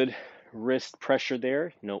felt good wrist pressure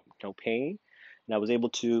there, no pain, and I was able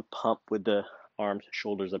to pump with the arms,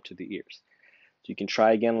 shoulders up to the ears. So you can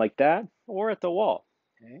try again like that or at the wall.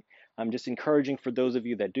 Okay? I'm just encouraging for those of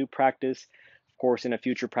you that do practice. Of course, in a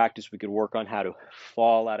future practice, we could work on how to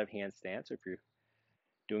fall out of handstand. So if you're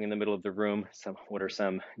doing in the middle of the room, what are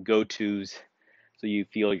some go-tos so you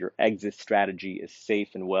feel your exit strategy is safe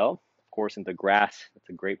and well. Of course, in the grass, that's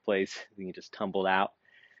a great place. You can just tumble out.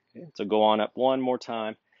 Okay, so go on up one more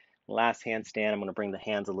time. Last handstand, I'm going to bring the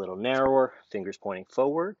hands a little narrower, fingers pointing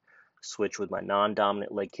forward. Switch with my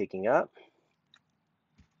non-dominant leg kicking up.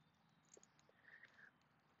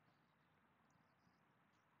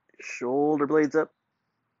 Shoulder blades up,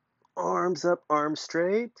 arms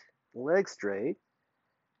straight, legs straight.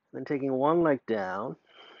 Then taking one leg down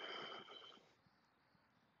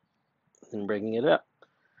and bringing it up.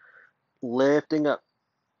 Lifting up.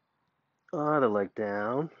 Other leg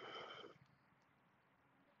down.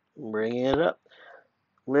 Bringing it up.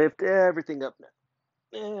 Lift everything up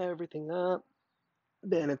now. Everything up.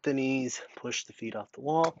 Bend at the knees. Push the feet off the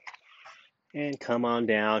wall. And come on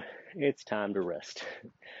down. It's time to rest.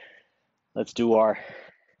 Let's do our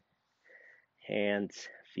hands,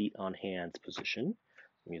 feet on hands position.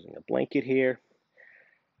 I'm using a blanket here.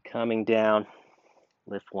 Coming down.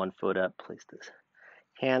 Lift one foot up. Place this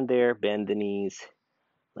hand there. Bend the knees.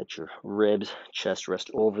 Let your ribs, chest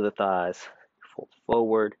rest over the thighs. Fold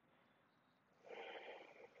forward.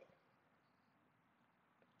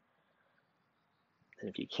 And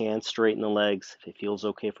if you can, straighten the legs. If it feels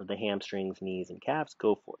okay for the hamstrings, knees, and calves,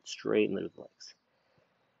 go for it. Straighten the legs.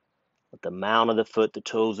 Let the mount of the foot, the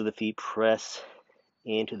toes of the feet press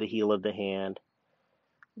into the heel of the hand.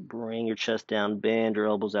 Bring your chest down, bend your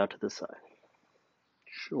elbows out to the side.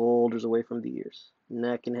 Shoulders away from the ears,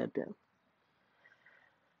 neck and head down.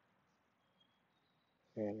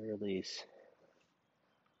 And release.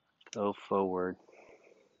 Go forward.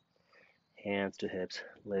 Hands to hips.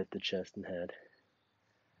 Lift the chest and head.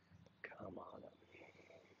 Come on up.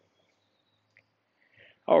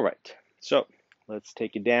 All right. So let's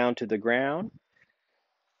take it down to the ground.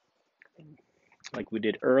 Like we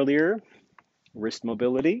did earlier. Wrist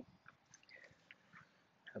mobility.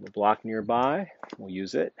 Have a block nearby. We'll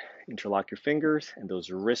use it. Interlock your fingers and those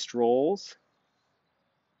wrist rolls.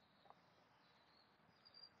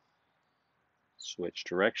 Switch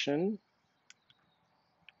direction.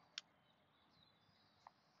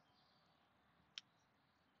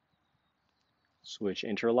 Switch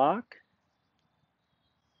interlock.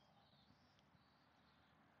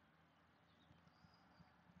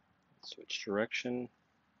 Switch direction.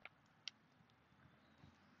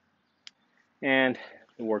 And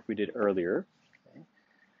the work we did earlier. Okay.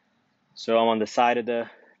 So I'm on the side of the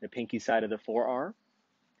pinky side of the forearm.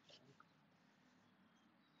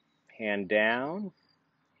 Hand down,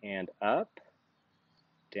 hand up,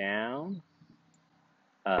 down,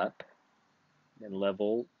 up, then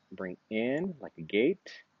level, bring in like a gate,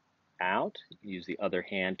 out. Use the other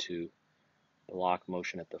hand to block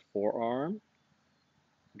motion at the forearm.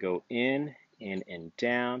 Go in and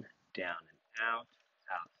down, down and out,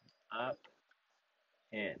 out and up,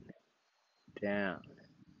 in, down,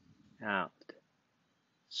 out.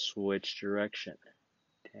 Switch direction,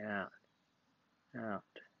 down, out,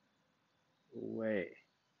 away.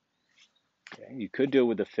 Okay. You could do it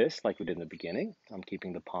with a fist like we did in the beginning. I'm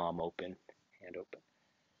keeping the palm open, hand open.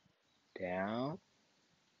 Down,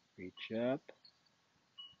 reach up,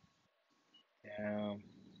 down,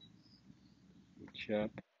 reach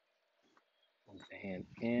up, move the hand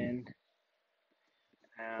in,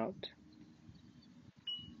 out,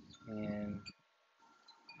 in,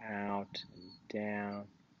 out, and down,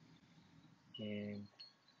 in,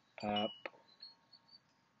 up.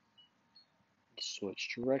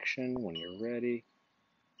 Switch direction when you're ready.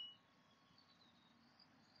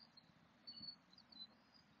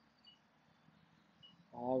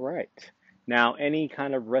 All right. Now, any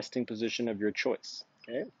kind of resting position of your choice.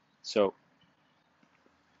 Okay. So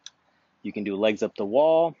you can do legs up the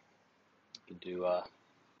wall. You can do,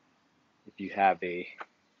 if you have a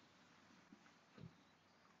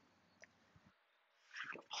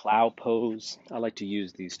plow pose. I like to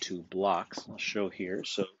use these two blocks. I'll show here.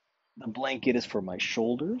 So the blanket is for my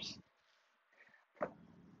shoulders. I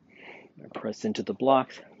press into the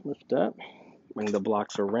blocks, lift up, bring the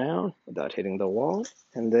blocks around without hitting the wall,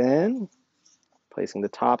 and then placing the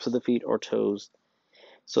tops of the feet or toes.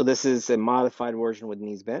 So this is a modified version with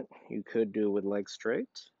knees bent. You could do with legs straight.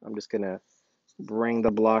 I'm just going to bring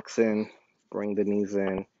the blocks in, bring the knees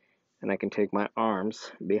in, and I can take my arms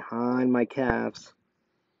behind my calves,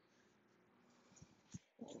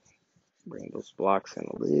 bring those blocks in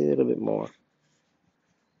a little bit more.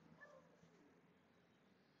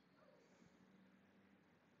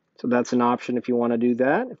 So that's an option if you want to do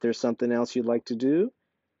that. If there's something else you'd like to do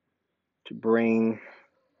to bring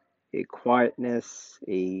a quietness,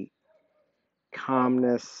 a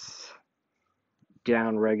calmness,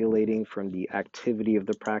 down regulating from the activity of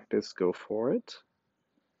the practice, go for it.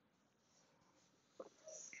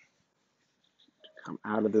 Come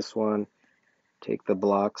out of this one, take the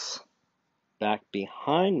blocks back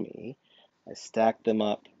behind me. I stack them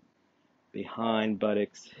up behind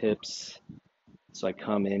buttocks, hips. So I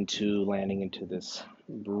come into landing into this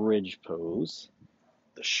bridge pose.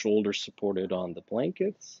 The shoulders supported on the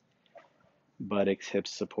blankets, buttocks,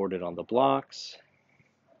 hips supported on the blocks.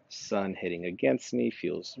 Sun hitting against me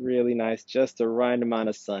feels really nice. Just the right amount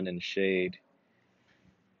of sun and shade.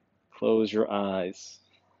 Close your eyes.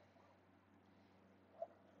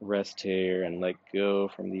 Rest here and let go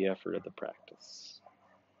from the effort of the practice.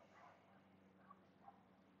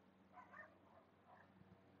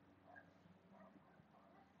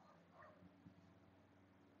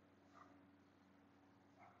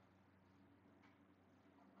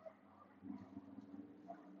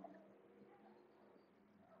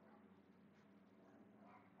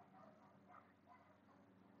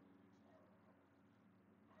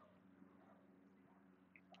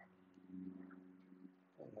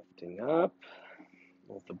 Lifting up,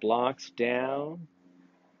 move the blocks down.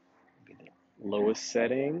 Lowest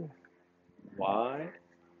setting, wide.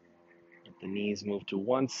 Let the knees move to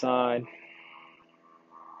one side.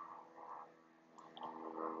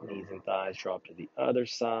 Knees and thighs drop to the other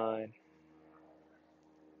side.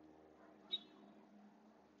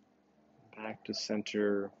 Back to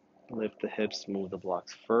center. Lift the hips, move the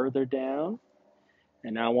blocks further down.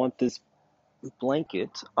 And now I want this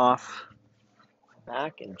blanket off my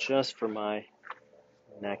back and just for my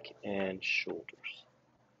neck and shoulders.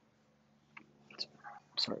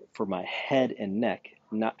 Sorry, for my head and neck,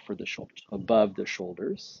 not for the shoulders, above the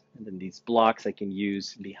shoulders. And then these blocks I can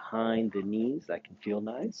use behind the knees. That can feel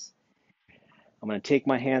nice. I'm going to take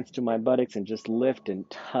my hands to my buttocks and just lift and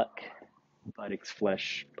tuck buttocks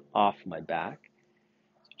flesh off my back.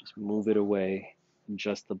 So just move it away,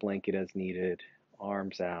 adjust the blanket as needed,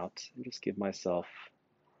 arms out, and just give myself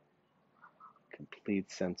a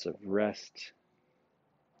complete sense of rest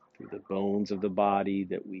through the bones of the body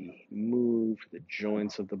that we move, the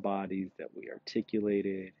joints of the bodies that we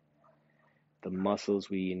articulated, the muscles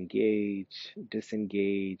we engage,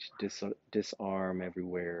 disengage, disarm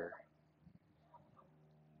everywhere.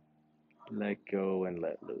 Let go and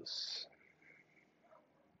let loose.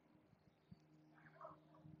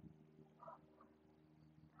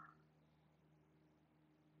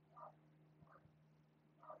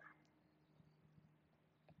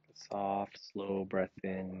 Soft, slow breath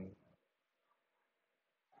in.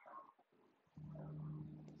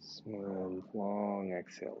 Smooth, long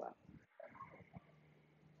exhale out.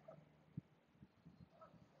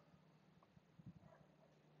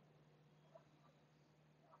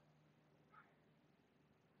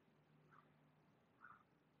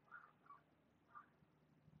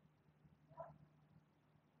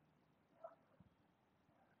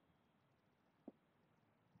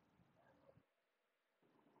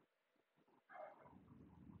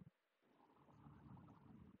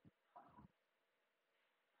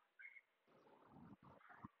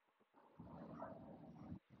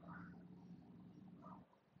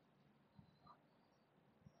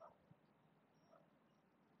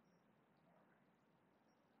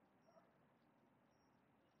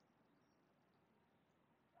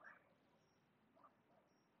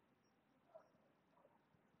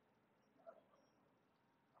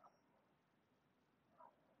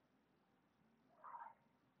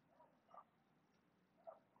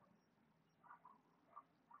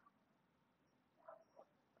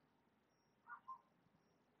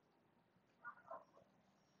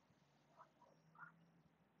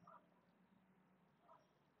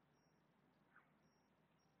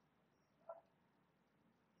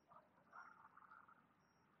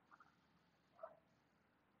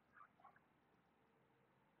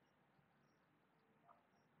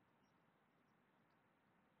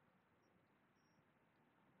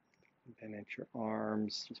 Bend at your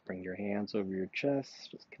arms. Just bring your hands over your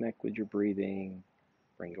chest. Just connect with your breathing.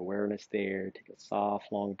 Bring awareness there. Take a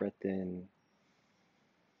soft, long breath in.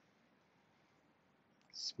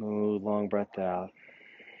 Smooth, long breath out.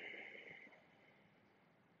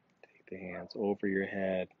 Take the hands over your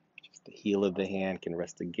head. Just the heel of the hand can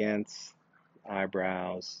rest against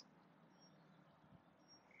eyebrows.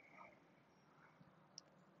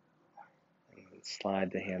 And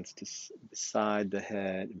slide the hands to beside the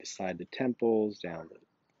head, beside the temples, down the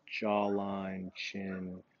jawline,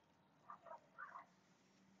 chin.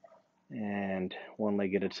 And one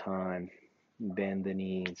leg at a time, bend the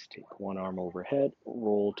knees, take one arm overhead,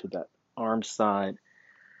 roll to that arm side,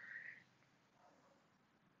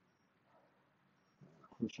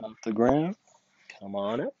 push off the ground, come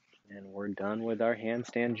on up, and we're done with our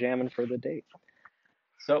handstand jamming for the day.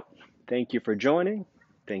 So, thank you for joining.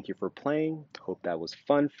 Thank you for playing. Hope that was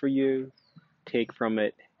fun for you. Take from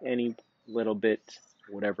it any little bit,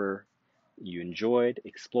 whatever you enjoyed,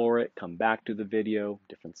 explore it, come back to the video,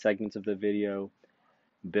 different segments of the video,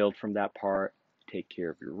 build from that part. Take care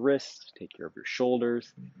of your wrists, take care of your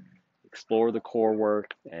shoulders, explore the core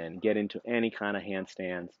work, and get into any kind of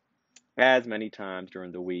handstands as many times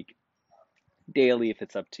during the week, daily if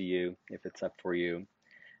it's up to you, if it's up for you,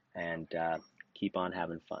 and keep on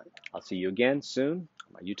having fun. I'll see you again soon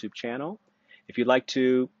on my YouTube channel. If you'd like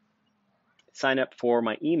to sign up for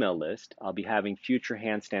my email list, I'll be having future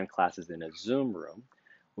handstand classes in a Zoom room,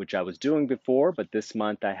 which I was doing before, but this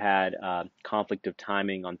month I had conflict of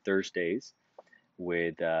timing on Thursdays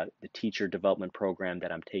with the teacher development program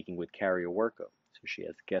that I'm taking with Carrie Worko. So she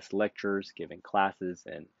has guest lectures, giving classes,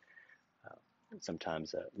 and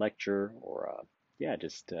sometimes a lecture or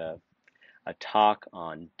just a talk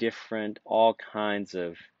on different, all kinds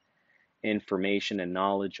of information and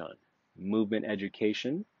knowledge on movement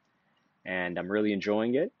education. And I'm really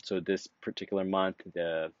enjoying it. So this particular month,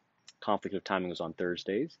 the conflict of timing was on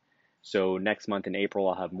Thursdays. So next month in April,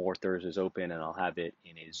 I'll have more Thursdays open and I'll have it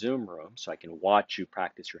in a Zoom room so I can watch you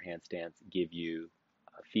practice your handstands, give you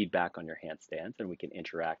feedback on your handstands and we can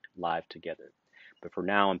interact live together. But for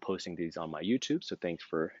now, I'm posting these on my YouTube, so thanks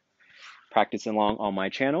for practicing along on my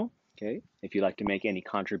channel. Okay, if you'd like to make any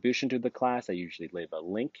contribution to the class, I usually leave a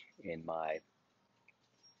link in my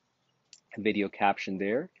video caption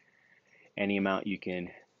there. Any amount you can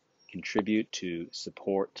contribute to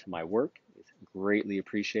support my work is greatly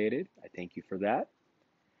appreciated. I thank you for that.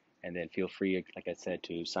 And then feel free, like I said,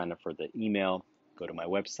 to sign up for the email. Go to my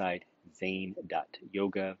website,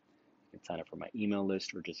 zane.yoga. You can sign up for my email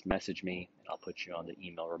list or just message me, and I'll put you on the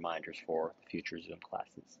email reminders for future Zoom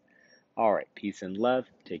classes. All right, peace and love.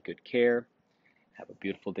 Take good care. Have a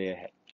beautiful day ahead.